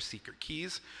require secret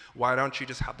keys. Why don't you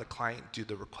just have the client do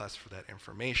the request for that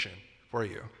information for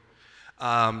you?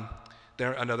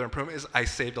 Another improvement is I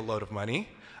saved a load of money.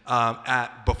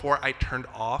 Before I turned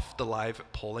off the live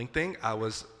polling thing, I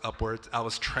was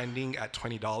trending at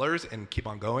 $20 and keep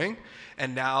on going,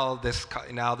 and now this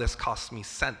costs me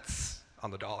cents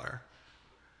on the dollar,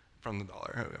 from the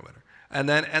dollar. And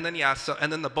then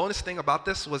the bonus thing about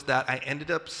this was that I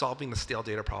ended up solving the stale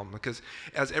data problem, because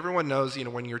as everyone knows,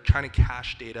 when you're trying to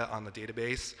cache data on the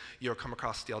database, you'll come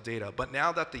across stale data. But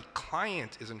now that the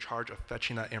client is in charge of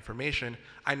fetching that information,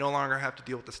 I no longer have to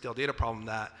deal with the stale data problem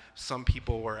that some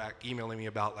people were emailing me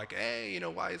about, like, hey,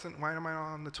 why am I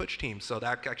on the Twitch team? So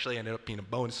that actually ended up being a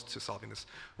bonus to solving this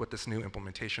with this new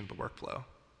implementation of the workflow.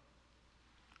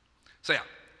 So yeah.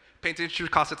 Pay attention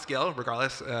to cost at scale,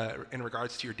 regardless, in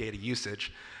regards to your data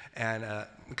usage, and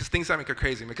because things that make it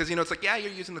crazy. Because it's like, yeah,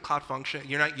 you're using the cloud function.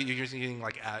 You're using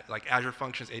like Azure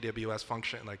functions, AWS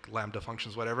function, like Lambda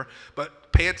functions, whatever.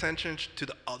 But pay attention to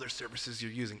the other services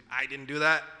you're using. I didn't do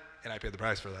that, and I paid the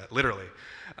price for that, literally.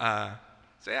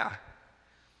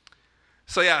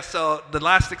 So the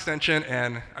last extension,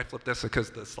 and I flipped this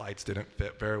because the slides didn't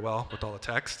fit very well with all the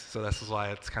text. So this is why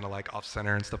it's kind of like off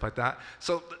center and stuff like that.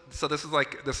 So this is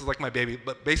like my baby.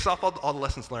 But based off all the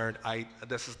lessons learned,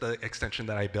 this is the extension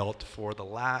that I built for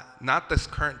not this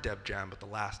current Dev Jam, but the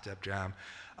last Dev Jam.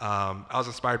 I was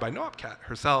inspired by NoopCat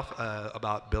herself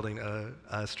about building a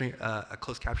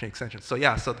closed captioning extension. So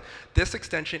yeah, so this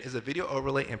extension is a video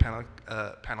overlay and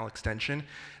panel extension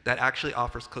that actually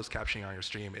offers closed captioning on your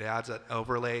stream. It adds an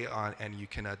overlay on, and you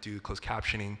can do closed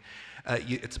captioning.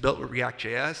 It's built with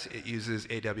React.js. It uses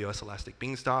AWS Elastic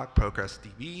Beanstalk,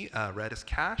 PostgreSDB, Redis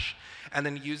cache, and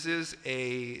then uses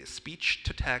a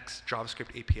speech-to-text JavaScript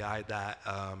API that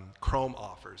Chrome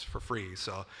offers for free.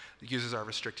 So the users are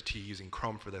restricted to using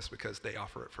Chrome for this because they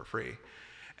offer it for free.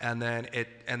 And then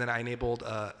I enabled.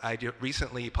 I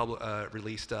recently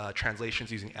released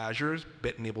translations using Azure's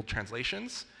bit-enabled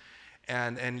translations,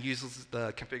 and uses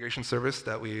the configuration settings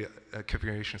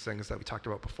that we talked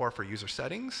about before for user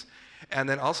settings, and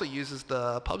then also uses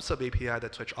the PubSub API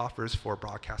that Twitch offers for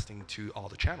broadcasting to all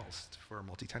the channels for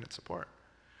multi-tenant support.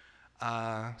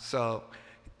 So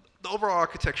the overall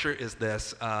architecture is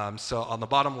this. So on the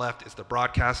bottom left is the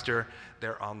broadcaster.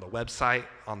 They're on the website,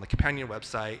 on the companion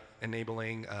website,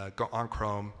 enabling on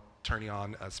Chrome, turning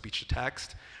on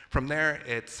speech-to-text. From there,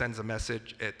 it sends a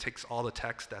message. It takes all the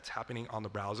text that's happening on the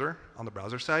browser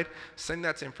side, sending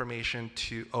that information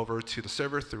over to the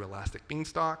server through Elastic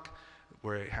Beanstalk,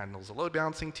 where it handles the load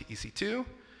balancing to EC2.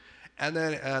 And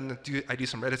then I do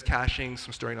some Redis caching,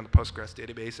 some storing on the Postgres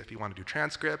database if you want to do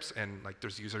transcripts, and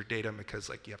there's user data because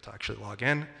you have to actually log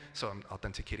in, so I'm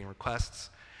authenticating requests.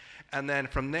 And then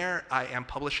from there, I am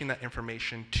publishing that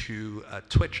information to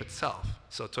Twitch itself.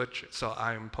 So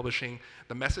I'm publishing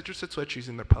the messages to Twitch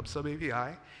using their PubSub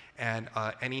API, and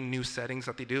any new settings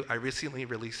that they do. I recently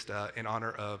released, in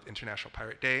honor of International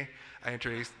Pirate Day,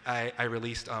 I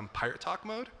released Pirate Talk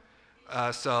mode.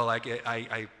 So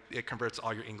it converts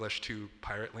all your English to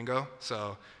pirate lingo.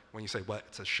 So when you say what,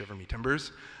 it says shiver me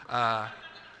timbers. So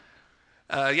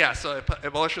it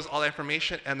publishes all that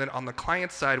information, and then on the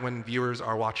client side, when viewers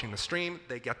are watching the stream,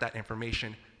 they get that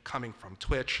information coming from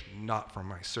Twitch, not from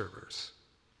my servers.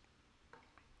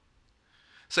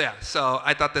 So yeah, so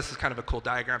I thought this is kind of a cool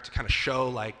diagram to kind of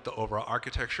show the overall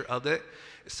architecture of it.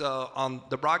 So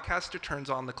the broadcaster turns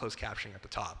on the closed captioning at the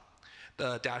top.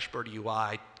 The dashboard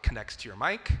UI connects to your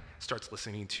mic, starts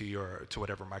listening to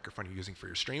whatever microphone you're using for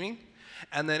your streaming,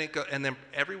 and then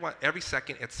every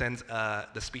second it sends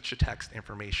the speech-to-text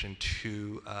information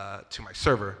to my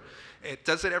server. It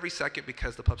does it every second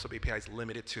because the PubSub API is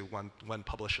limited to one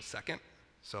publish a second.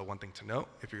 So one thing to note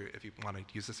if you want to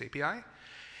use this API.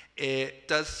 It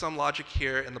does some logic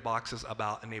here in the boxes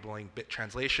about enabling bit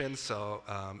translations. So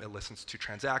it listens to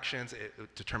transactions. It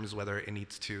determines whether it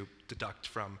needs to deduct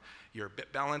from your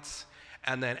bit balance.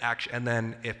 And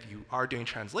then if you are doing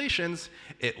translations,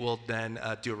 it will then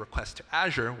do a request to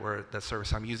Azure, where the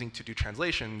service I'm using to do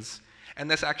translations.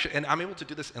 And I'm able to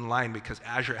do this in line because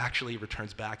Azure actually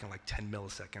returns back in like 10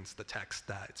 milliseconds the text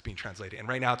that it's being translated. And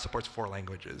right now it supports 4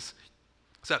 languages.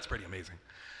 So that's pretty amazing.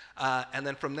 And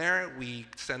then from there,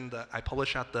 I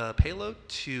publish out the payload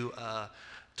to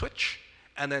Twitch.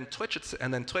 And then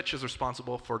Twitch is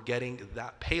responsible for getting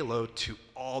that payload to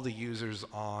all the users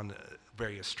on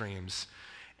various streams.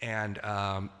 And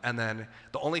then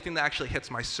the only thing that actually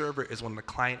hits my server is when the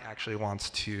client actually wants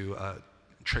to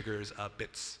triggers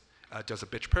bits, does a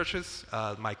bit purchase.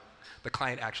 The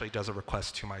client actually does a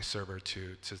request to my server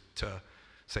to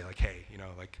say like, hey,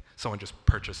 like someone just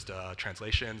purchased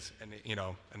translations, and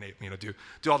do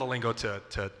all the lingo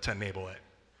to enable it.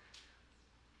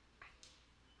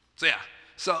 So yeah.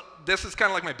 So this is kind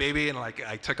of like my baby, and like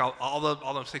I took out all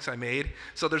the mistakes I made.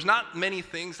 So there's not many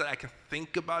things that I can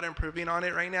think about improving on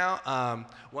it right now.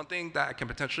 One thing that I can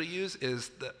potentially use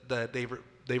is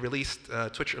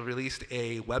Twitch released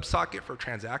a WebSocket for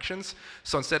transactions.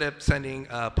 So instead of sending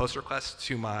post requests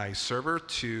to my server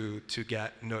to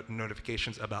get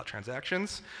notifications about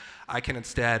transactions, I can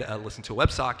instead listen to a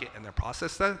WebSocket and then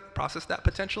process that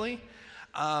potentially.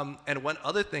 And one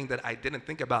other thing that I didn't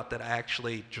think about that I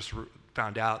actually just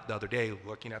found out the other day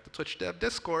looking at the TwitchDev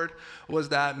Discord was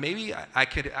that maybe I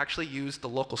could actually use the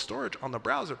local storage on the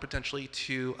browser potentially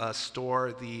to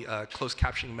store the closed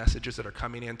captioning messages that are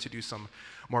coming in to do some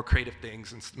more creative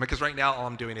things. And because right now all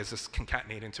I'm doing is just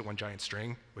concatenate into one giant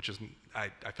string, which is I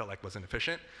felt like was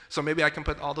inefficient. So maybe I can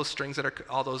put all those strings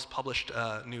all those published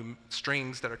new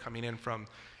strings that are coming in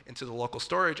into the local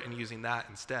storage and using that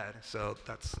instead. So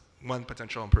that's one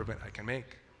potential improvement I can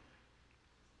make.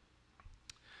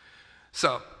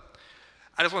 So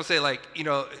I just want to say, like,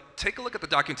 take a look at the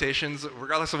documentations,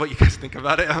 regardless of what you guys think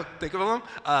about it, think of them.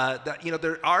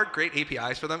 There are great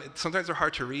APIs for them. Sometimes they're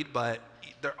hard to read, but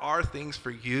there are things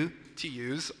for you to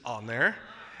use on there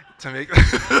to make.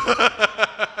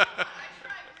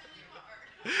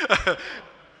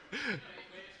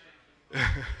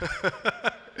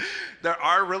 There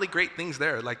are really great things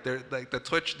there. Like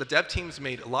the dev teams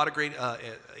made a lot of great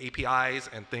APIs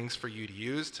and things for you to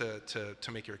use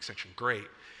to make your extension great.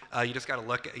 You just got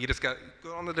to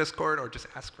go on the Discord or just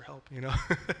ask for help,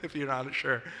 if you're not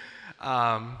sure.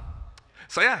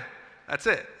 So yeah, that's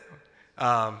it.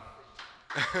 Thank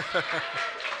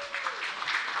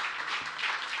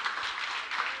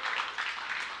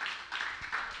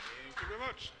you very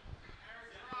much.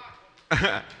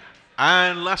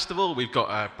 And last of all, we've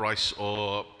got Bryce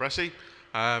or Bressie,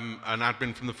 an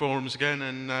admin from the forums again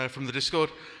and from the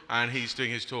Discord, and he's doing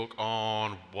his talk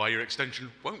on why your extension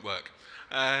won't work.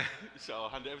 So I'll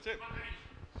hand it over to him. I will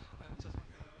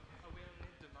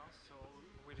need the mouse, so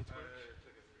will it work?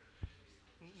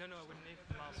 No, I will need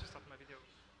the mouse to start my video.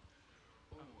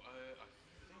 I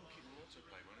think it will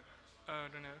autoplay, won't it? I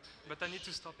don't know, but I need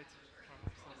to stop it.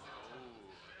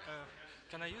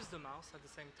 Can I use the mouse at the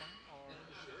same time? Or?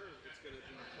 Sure, it's going to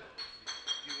do.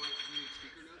 Do you need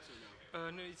speaker notes or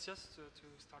no? No, it's just to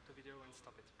start the video and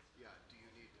stop it. Yeah, do you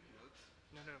need notes?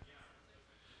 No.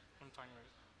 I'm fine with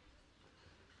it.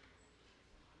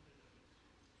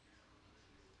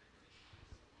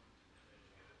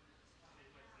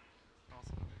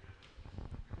 Awesome.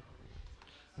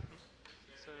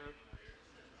 So,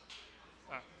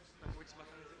 which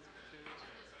button is it?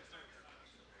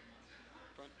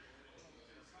 Front?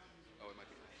 Oh, it might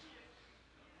be.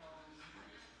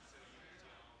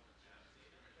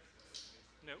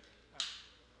 No?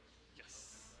 Yes.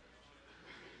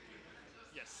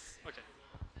 Yes. Okay.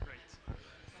 Great.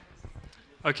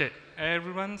 Okay,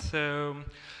 everyone. So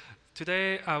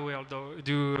today I will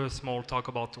do a small talk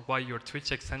about why your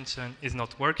Twitch extension is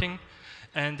not working.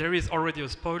 And there is already a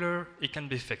spoiler. It can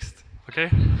be fixed. Okay?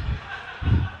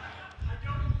 I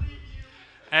don't believe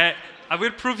you. I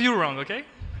will prove you wrong, okay?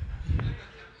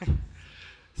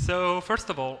 So first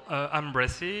of all, I'm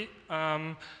Bressie.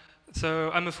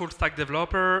 So I'm a full stack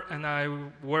developer, and I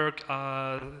work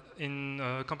in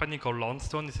a company called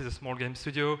Lawnstone. This is a small game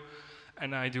studio,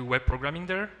 and I do web programming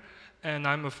there. And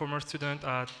I'm a former student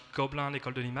at Gobelin,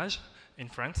 École de l'Image in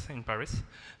France, in Paris,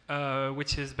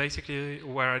 which is basically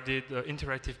where I did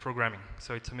interactive programming.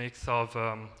 So it's a mix of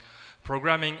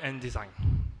programming and design.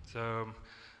 So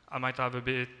I might have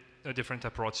a different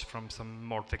approach from some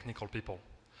more technical people.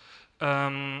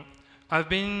 I've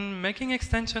been making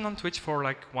extension on Twitch for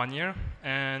like 1 year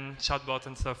and chatbot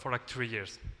and stuff for like 3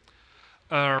 years.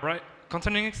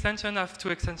 concerning extension, I have two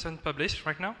extensions published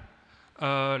right now,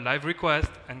 live request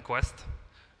and quest.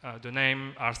 The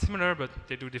names are similar, but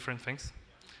they do different things.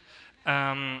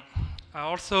 I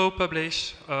also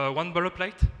publish one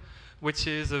boilerplate, which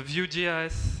is a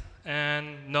Vue.js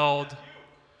and Node.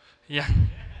 Yeah.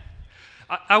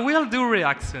 I will do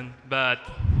React soon, but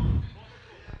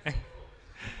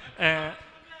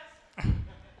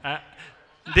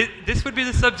this would be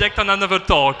the subject on another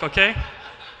talk, okay?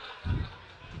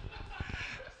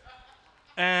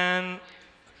 And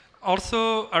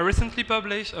also, I recently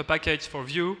published a package for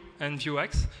Vue and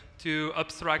Vuex to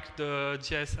abstract the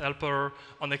JS helper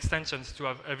on extensions to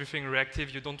have everything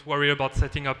reactive. You don't worry about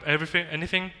setting up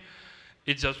anything.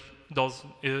 It just does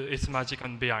its magic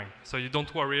on behind. So you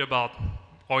don't worry about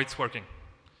how it's working.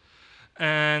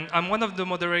 And I'm one of the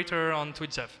moderators on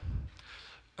TwitchDev.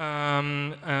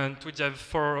 And TwitchDev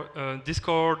for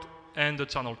Discord and the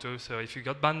channel too. So if you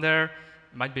got banned there,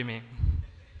 might be me.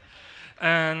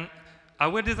 And I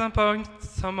will disappoint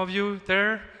some of you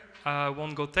there. I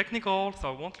won't go technical, so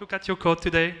I won't look at your code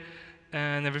today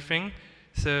and everything.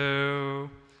 So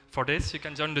for this, you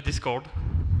can join the Discord.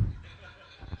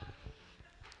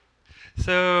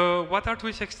 So what are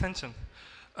Twitch extensions?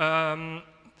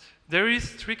 There is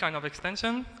three kinds of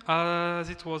extension. As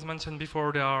it was mentioned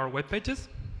before, there are web pages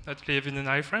that live in an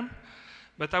iframe.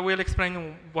 But I will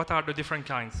explain what are the different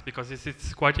kinds, because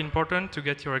it's quite important to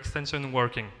get your extension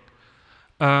working.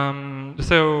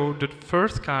 So the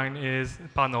first kind is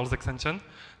panels extension.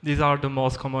 These are the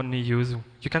most commonly used.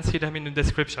 You can see them in the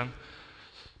description.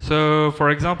 So for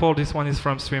example, this one is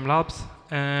from Streamlabs,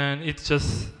 and it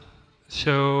just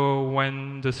shows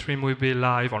when the stream will be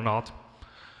live or not.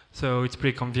 So it's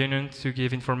pretty convenient to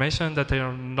give information that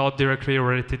are not directly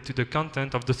related to the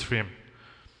content of the stream.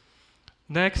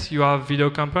 Next, you have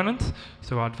video components.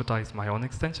 So I advertise my own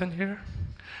extension here.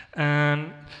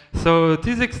 And so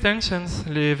these extensions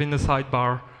live in the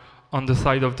sidebar on the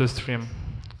side of the stream.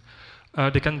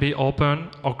 They can be open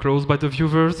or closed by the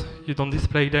viewers. You don't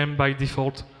display them by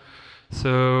default.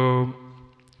 So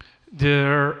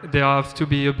they have to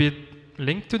be a bit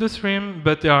linked to the stream,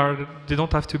 but they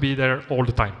don't have to be there all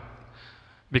the time,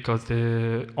 because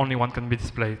only one can be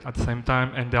displayed at the same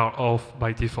time, and they are off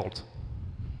by default.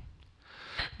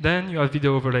 Then you have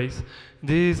video overlays.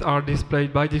 These are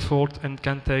displayed by default and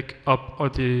can take up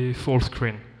the full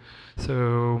screen.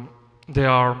 So they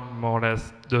are more or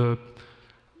less the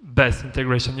best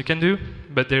integration you can do,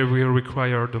 but they will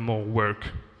require the more work.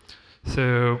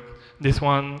 So this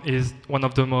one is one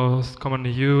of the most commonly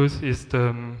used, is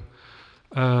the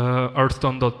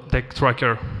Hearthstone.deck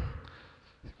tracker,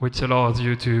 which allows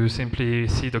you to simply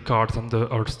see the cards on the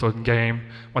Hearthstone game,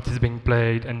 what is being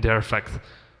played, and their effects,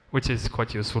 which is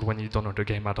quite useful when you don't know the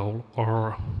game at all,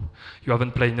 or you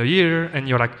haven't played in a year, and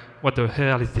you're like, what the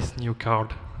hell is this new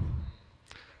card?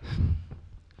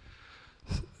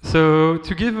 So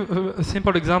to give a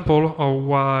simple example of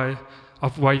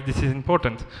why this is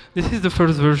important, this is the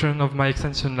first version of my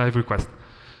extension Live Request.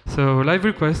 So Live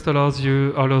Request allows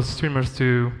streamers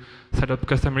to set up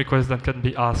custom requests that can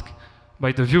be asked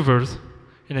by the viewers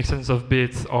in exchange of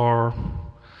bits or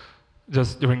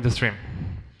just during the stream.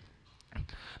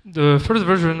 The first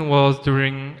version was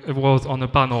on a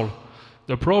panel.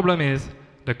 The problem is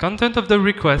the content of the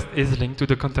request is linked to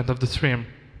the content of the stream.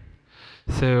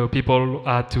 So people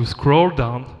had to scroll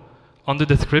down on the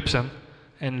description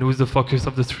and lose the focus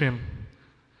of the stream.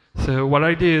 So what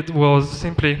I did was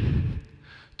simply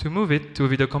to move it to a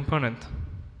video component.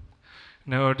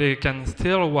 Now they can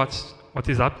still watch what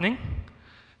is happening,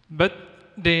 but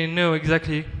they know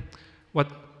exactly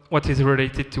what is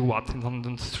related to what on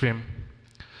the stream.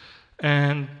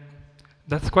 And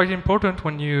that's quite important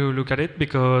when you look at it,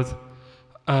 because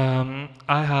I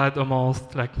had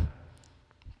almost like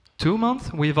 2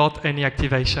 months without any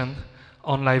activation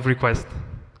on Live Request.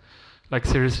 Like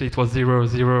seriously, it was 0,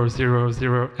 0, 0,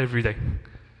 0 every day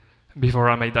before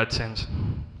I made that change.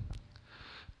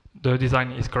 The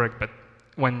design is correct, but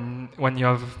when you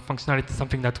have functionality,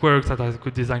 something that works, that has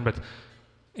good design, but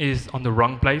is on the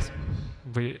wrong place,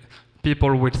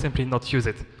 people will simply not use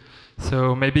it.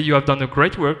 So maybe you have done a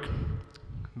great work,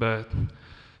 but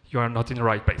you are not in the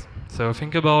right place. So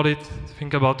think about it,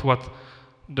 think about what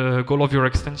the goal of your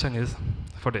extension is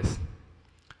for this.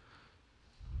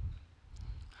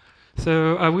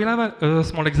 So I will have a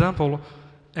small example,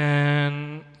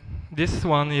 and this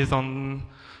one is on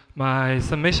my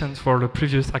submission for the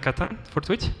previous hackathon for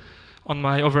Twitch, on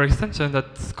my other extension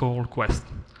that's called Quest.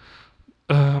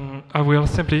 I will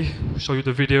simply show you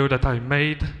the video that I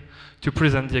made to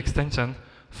present the extension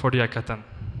for the hackathon.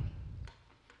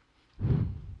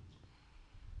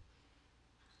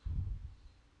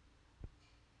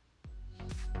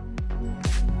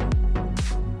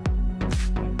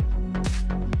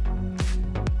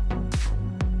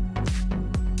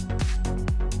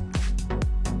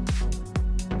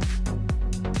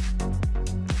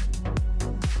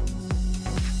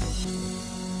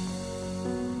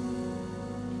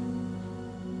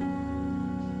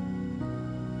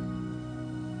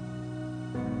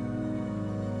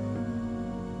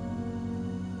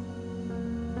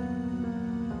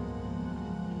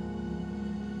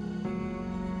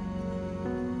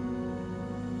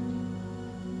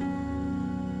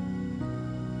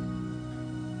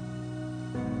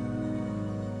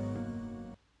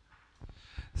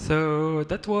 So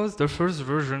that was the first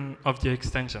version of the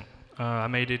extension. I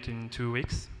made it in 2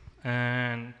 weeks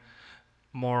and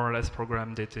more or less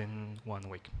programmed it in 1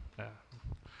 week.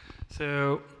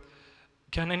 So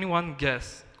can anyone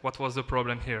guess what was the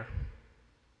problem here?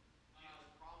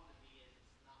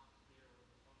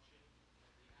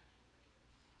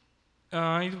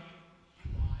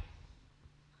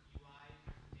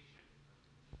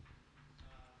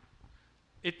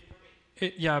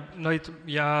 Yeah,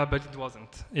 but it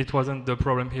wasn't. It wasn't the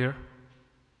problem here.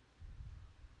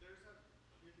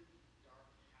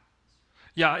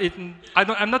 Yeah,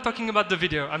 I'm not talking about the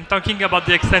video. I'm talking about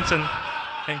the extension.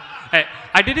 Hey,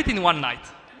 I did it in 1 night,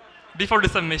 before the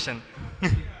submission.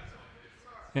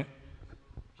 Yeah.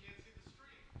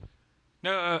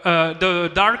 No,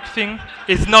 the dark thing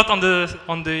is not on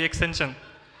the extension.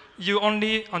 On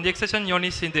the extension you only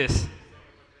see this.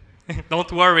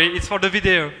 Don't worry, it's for the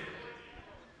video.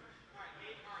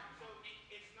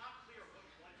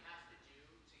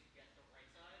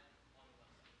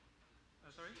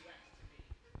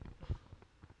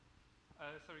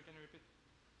 Sorry, can you repeat?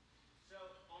 So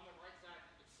on the right side,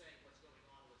 it's saying what's going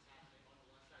on, what's happening. On the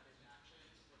left side, there's actions,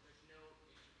 but there's no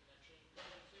interconnection between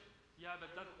the two. Yeah,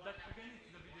 but that again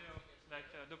is the video. Like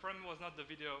the problem was not the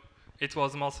video. It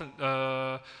was mostly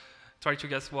try to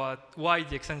guess why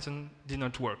the extension did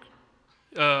not work.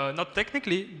 Not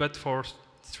technically, but for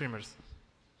streamers.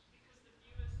 Because the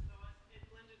viewers thought it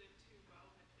blended in too well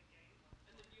with the game,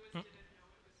 and the viewers didn't know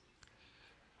it was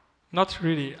missing. Not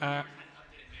really.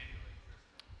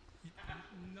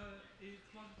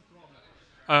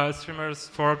 Streamers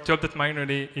for to update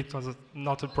manually, it was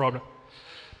not a problem.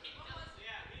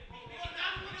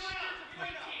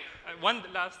 One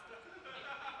last.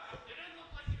 It didn't look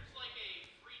like there's like a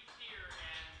free tier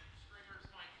and streamers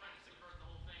might try to subvert the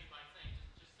whole thing by saying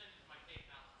just send it to my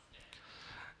PayPal instead.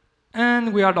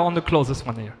 And we are on the closest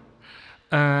one here.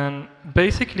 And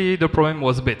basically, the problem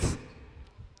was bits.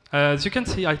 As you can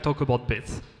see, I talk about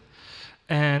bits.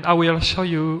 And I will show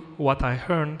you what I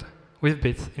earned with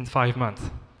bits in 5 months,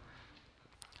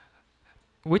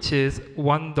 which is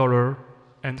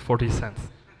 $1.40.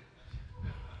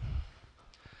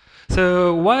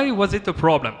 So why was it a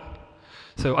problem?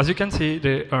 So as you can see,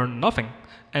 they earned nothing,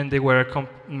 and they were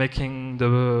making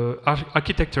the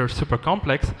architecture super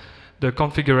complex. The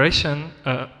configuration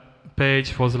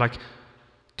page was like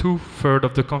 2/3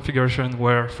 of the configuration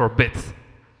were for bits.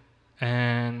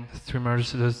 And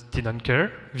streamers just didn't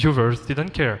care, viewers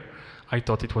didn't care. I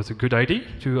thought it was a good idea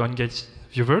to engage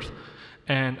viewers.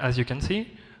 And as you can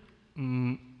see,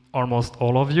 almost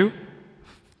all of you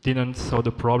didn't saw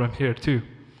the problem here too.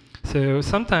 So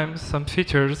sometimes some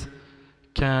features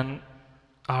can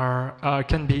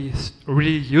be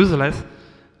really useless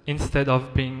instead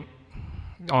of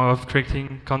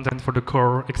creating content for the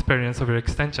core experience of your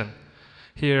extension.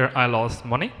 Here I lost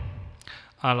money,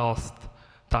 I lost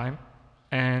time,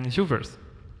 and viewers.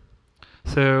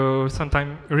 So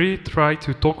sometimes really try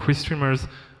to talk with streamers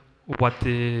what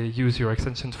they use your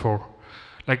extension for.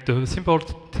 Like the simple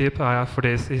tip I have for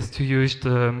this is to use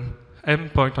the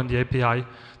endpoint on the API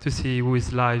to see who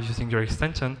is live using your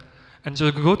extension, and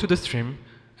just go to the stream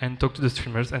and talk to the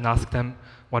streamers and ask them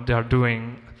what they are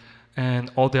doing and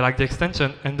how they like the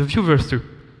extension, and the viewers too,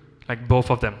 like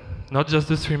both of them. Not just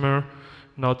the streamer,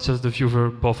 not just the viewer,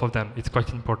 both of them. It's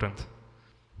quite important.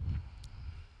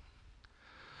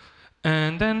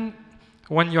 And then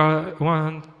when you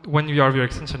have your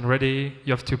extension ready,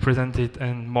 you have to present it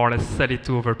and more or less sell it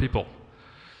to other people.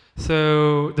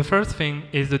 So the first thing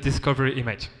is the discovery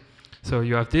image. So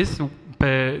you have this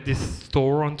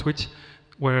store on Twitch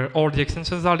where all the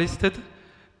extensions are listed,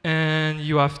 and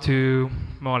you have to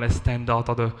more or less stand out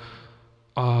of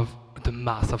the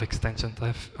mass of extensions.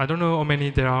 I don't know how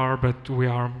many there are, but we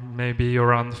are maybe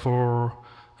around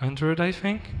 400, I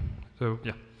think. So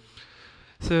yeah.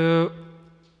 So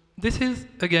this is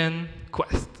again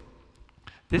Quest.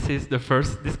 This is the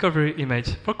first discovery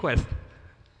image for Quest.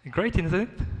 Great, isn't it?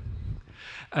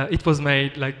 It was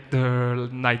made like the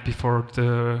night before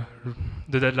the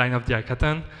deadline of the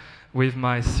hackathon with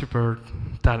my super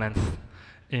talents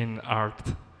in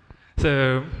art.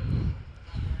 So,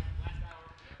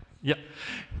 yeah.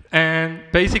 And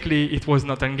basically it was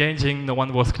not engaging, no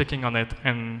one was clicking on it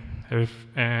and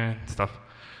stuff.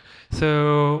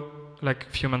 So, like a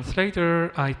few months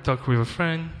later, I talked with a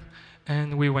friend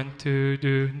and we went to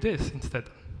do this instead.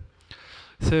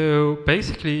 So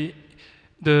basically,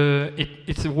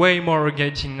 it's way more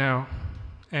engaging now,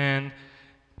 and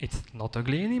it's not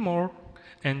ugly anymore,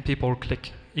 and people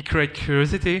click. It creates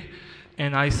curiosity,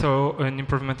 and I saw an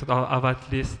improvement of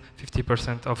at least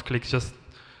 50% of clicks just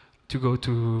to go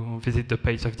to visit the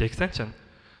page of the extension.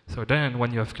 So then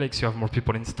when you have clicks, you have more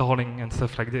people installing and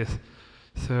stuff like this.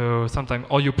 So sometimes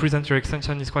how you present your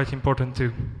extension is quite important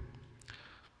too,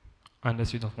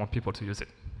 unless you don't want people to use it.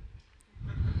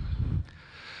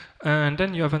 And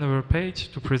then you have another page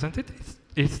to present it.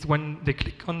 It's when they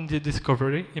click on the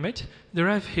discovery image, they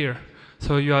arrive here.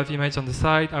 So you have image on the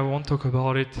side. I won't talk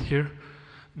about it here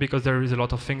because there is a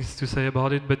lot of things to say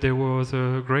about it, but there was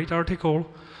a great article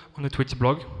on the Twitch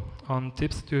blog on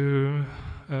tips to,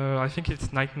 I think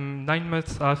it's 9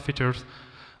 must-have features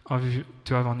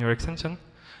to have on your extension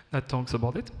that talks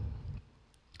about it,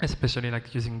 especially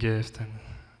like using gifts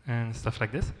and stuff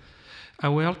like this. I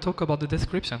will talk about the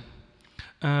description.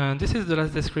 This is the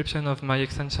last description of my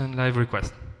extension live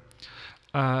request.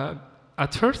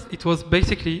 At first, it was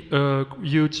basically a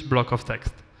huge block of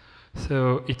text.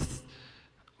 So it's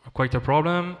quite a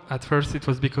problem. At first, it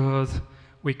was because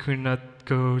we could not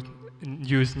go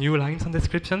use new lines on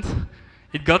descriptions.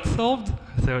 It got solved,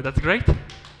 so that's great.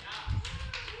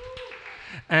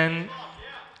 And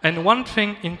one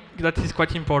thing that is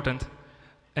quite important,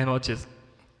 emojis.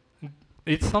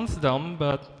 It sounds dumb,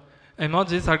 but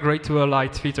emojis are great to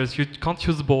highlight features. You can't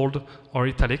use bold or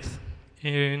italics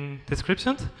in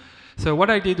descriptions. So what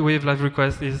I did with live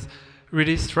request is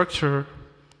really structure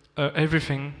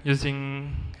everything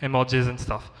using emojis and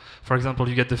stuff. For example,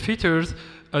 you get the features,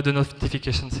 the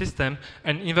notification system,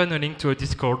 and even a link to a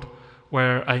Discord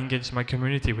where I engage my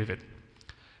community with it.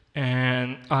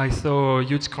 And I saw a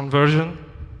huge conversion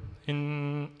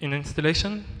in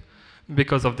installation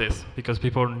because of this, because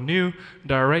people knew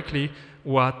directly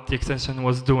what the extension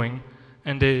was doing,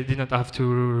 and they did not have to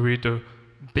read a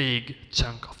big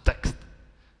chunk of text.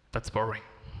 That's boring.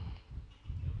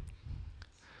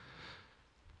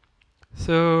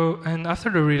 So, and after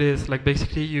the release, like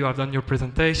basically you have done your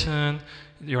presentation,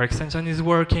 your extension is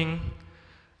working.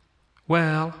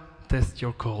 Well, test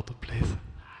your code, please.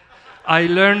 I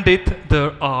learned it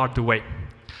the hard way.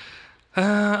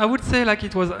 I would say like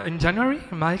it was in January,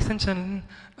 my extension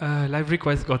live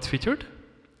request got featured,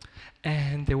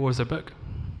 and there was a bug.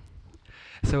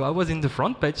 So I was in the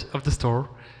front page of the store,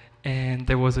 and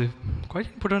there was a quite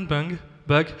important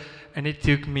bug, and it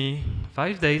took me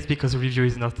 5 days, because review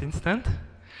is not instant,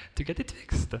 to get it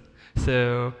fixed.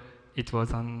 So it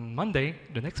was on Monday,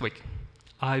 the next week.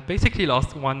 I basically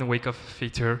lost 1 week of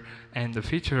feature, and the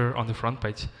feature on the front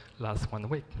page lasts 1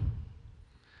 week.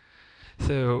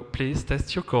 So please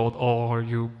test your code, or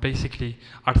you basically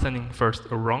are sending first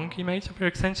a wrong image of your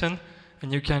extension,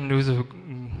 and you can lose a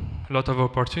lot of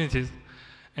opportunities.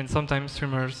 And sometimes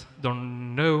streamers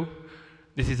don't know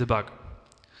this is a bug,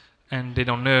 and they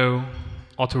don't know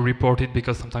how to report it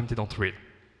because sometimes they don't read.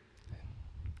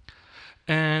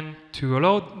 And to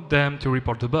allow them to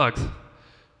report the bugs,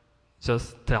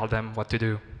 just tell them what to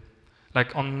do.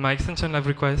 Like on my extension live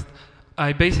request,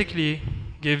 I basically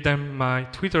gave them my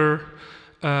Twitter,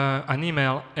 an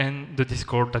email, and the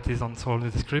Discord that is also in the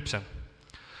description.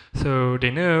 So they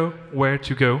know where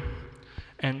to go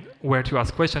and where to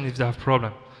ask questions if they have a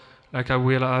problem. Like I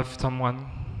will have someone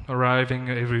arriving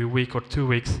every week or 2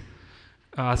 weeks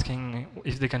asking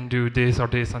if they can do this or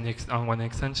this on one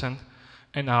extension.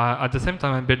 And at the same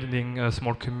time, I'm building a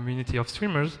small community of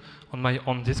streamers on my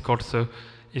own Discord. So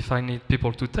if I need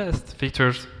people to test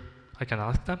features, I can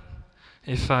ask them.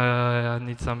 If I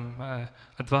need some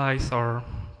advice or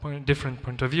different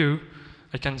point of view,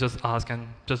 I can just ask and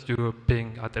just do a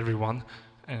ping at everyone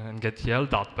and get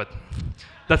yelled at, but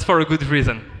that's for a good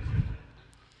reason.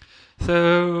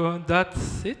 So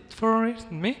that's it for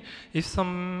me. If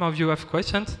some of you have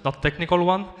questions, not technical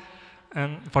one,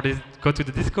 and for this, go to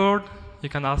the Discord, you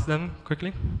can ask them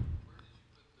quickly.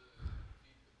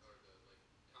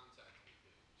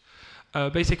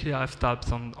 Basically, I have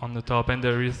tabs on the top, and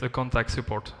there is a contact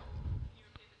support.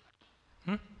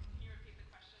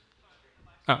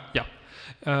 Yeah.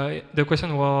 The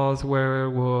question was where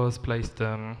was placed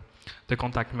the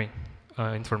contact me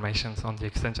information on the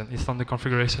extension. It's on the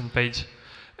configuration page,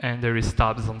 and there is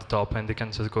tabs on the top, and they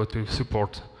can just go to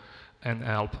support and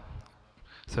help.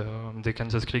 So they can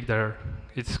just click there.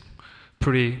 It's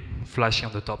pretty flashy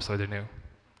on the top, so they know.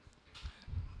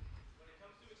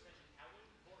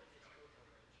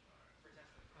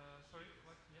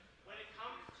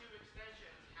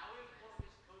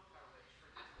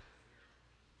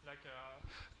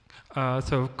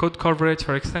 So code coverage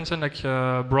for extension, like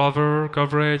browser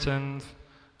coverage and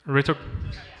retro.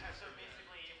 Yeah, so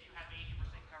basically, if you have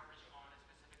 80% coverage on a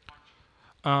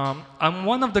specific function. I'm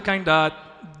one of the kind that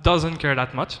doesn't care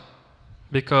that much,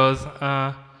 because,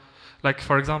 like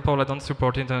for example, I don't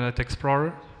support Internet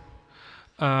Explorer,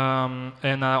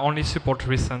 and I only support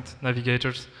recent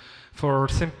navigators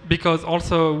because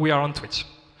also we are on Twitch.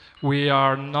 We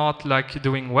are not like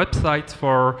doing websites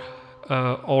for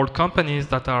old companies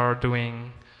that are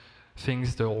doing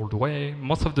things the old way.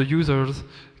 Most of the users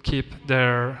keep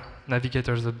their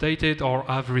navigators updated or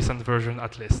have recent version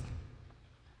at least.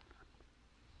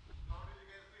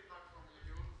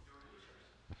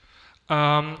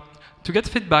 To get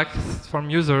feedback from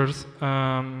users,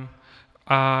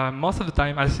 most of the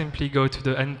time I simply go to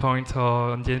the endpoint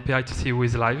or on the API to see who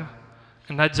is live.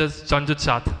 And I just join the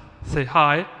chat, say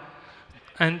hi,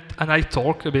 and I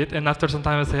talk a bit. And after some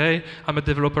time I say, hey, I'm a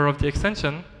developer of the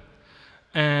extension,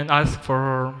 and ask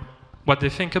for what they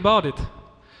think about it.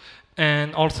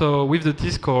 And also with the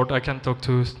Discord, I can talk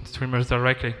to streamers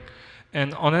directly.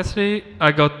 And honestly,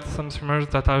 I got some streamers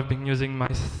that have been using my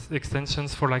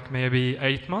extensions for like maybe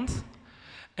 8 months.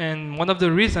 And one of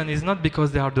the reasons is not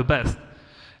because they are the best,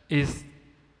 is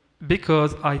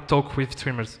because I talk with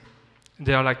streamers.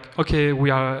 They are like, okay,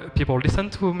 people listen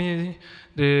to me.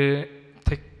 I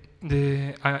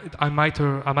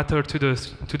matter to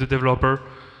the developer,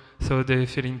 so they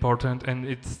feel important, and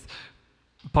it's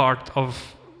part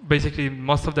of. Basically,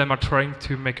 most of them are trying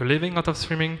to make a living out of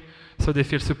streaming, so they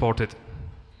feel supported.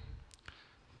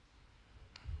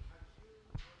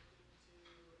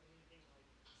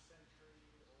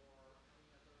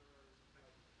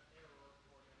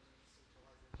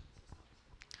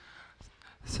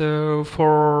 So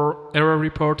for error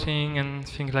reporting and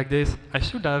things like this, I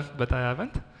should have, but I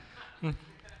haven't.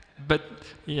 But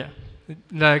yeah,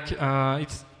 like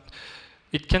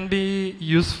it can be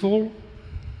useful,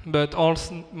 but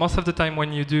also most of the time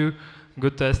when you do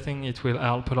good testing, it will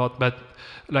help a lot. But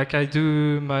like I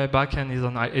do, my backend is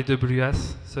on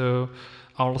AWS, so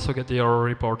I also get the error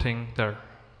reporting there.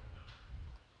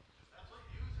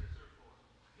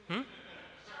 Hmm?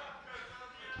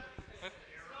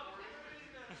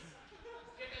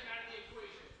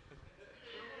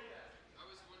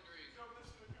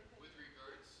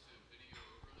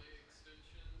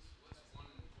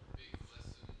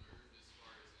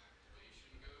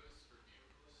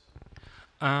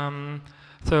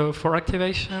 So for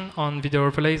activation on video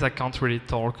overlays, I can't really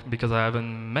talk because I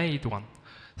haven't made one.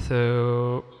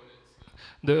 So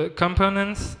the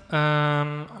components,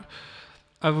 I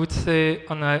would say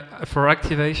for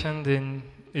activation, then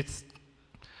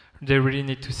they really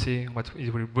need to see what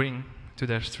it will bring to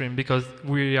their stream, because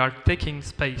we are taking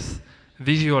space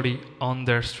visually on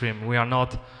their stream. We are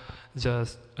not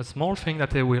just a small thing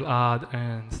that they will add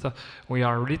and stuff. We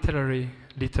are literally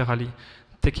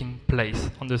taking place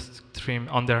on the stream,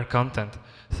 on their content.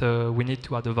 So we need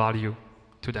to add a value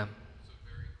to them.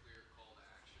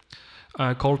 So very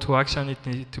clear Call to action, it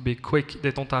needs to be quick.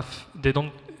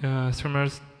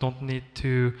 Streamers don't need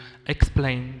to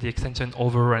explain the extension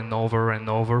over and over and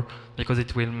over, because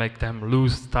it will make them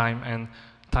lose time, and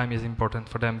time is important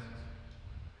for them.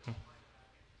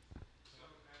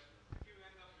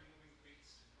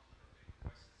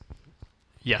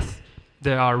 Yes,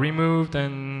 they are removed,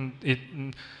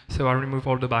 and so I remove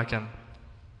all the backend.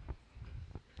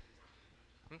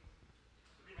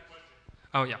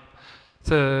 Oh yeah.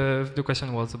 So the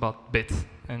question was about bits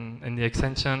and the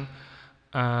extension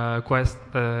quests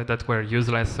that were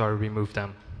useless, so I removed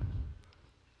them.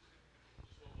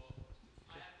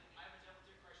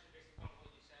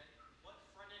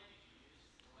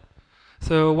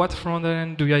 So what front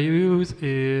end do I use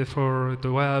for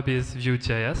the web is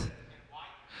Vue.js.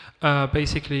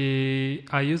 Basically,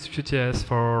 I use Vue.js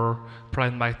for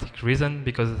pragmatic reason,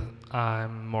 because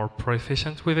I'm more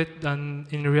proficient with it than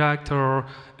in React or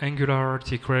Angular,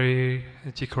 jQuery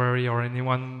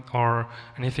or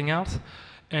anything else,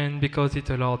 and because it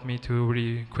allowed me to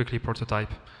really quickly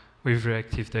prototype with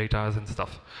reactive data and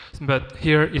stuff. But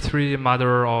here it's really a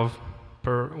matter of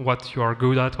what you are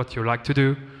good at, what you like to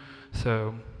do.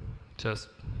 So just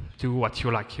do what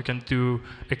you like. You can do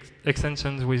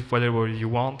extensions with whatever you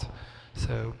want.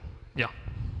 So yeah.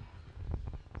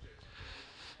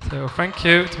 So thank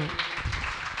you.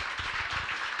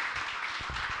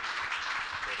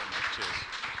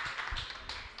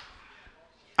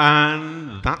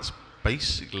 And that's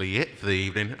basically it for the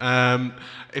evening.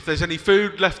 If there's any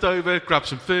food left over, grab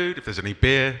some food. If there's any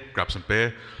beer, grab some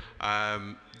beer.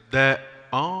 There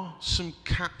are some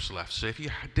caps left, so if you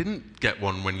didn't get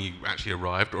one when you actually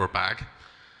arrived, or a bag,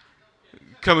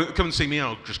 come and see me,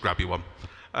 I'll just grab you one.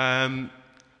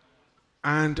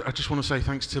 And I just want to say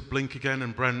thanks to Blink again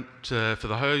and Brent for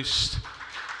the host.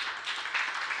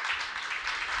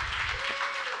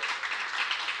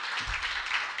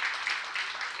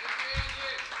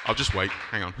 I'll just wait,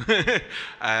 hang on.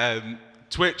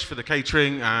 Twitch for the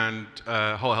catering, and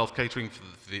Whole Health Catering for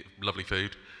the lovely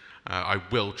food. I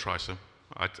will try some.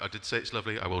 I did say it's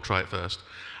lovely. I will try it first.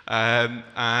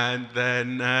 And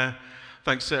then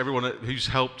thanks to everyone who's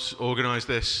helped organise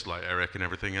this, like Eric and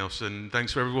everything else. And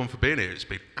thanks for everyone for being here. It's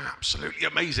been absolutely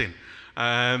amazing.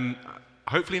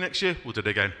 Hopefully next year we'll do it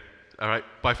again. All right.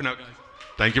 Bye for now, guys.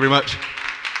 Thank you very much.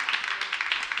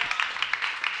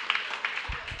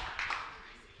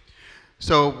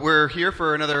 So we're here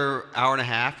for another hour and a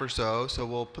half or so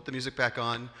we'll put the music back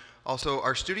on. Also,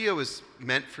 our studio is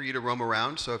meant for you to roam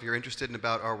around, so if you're interested in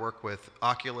about our work with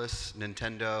Oculus,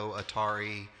 Nintendo,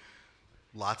 Atari,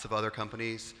 lots of other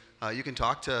companies, you can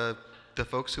talk to the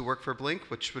folks who work for Blink,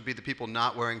 which would be the people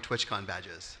not wearing TwitchCon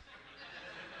badges.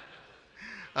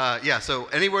 Yeah, so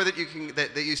anywhere that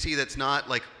you see that's not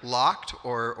like locked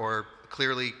or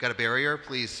clearly got a barrier,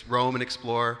 please roam and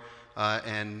explore.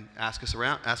 And ask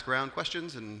around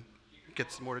questions and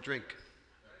get some more to drink.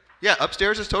 Yeah,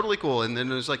 upstairs is totally cool. And then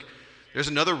there's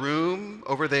another room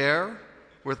over there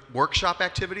with workshop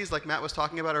activities like Matt was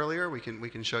talking about earlier. We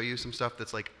can show you some stuff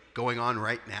that's like going on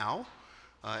right now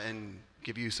and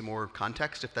give you some more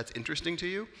context if that's interesting to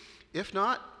you. If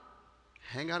not,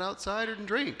 hang out outside and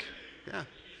drink. Yeah.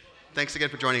 Thanks again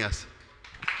for joining us.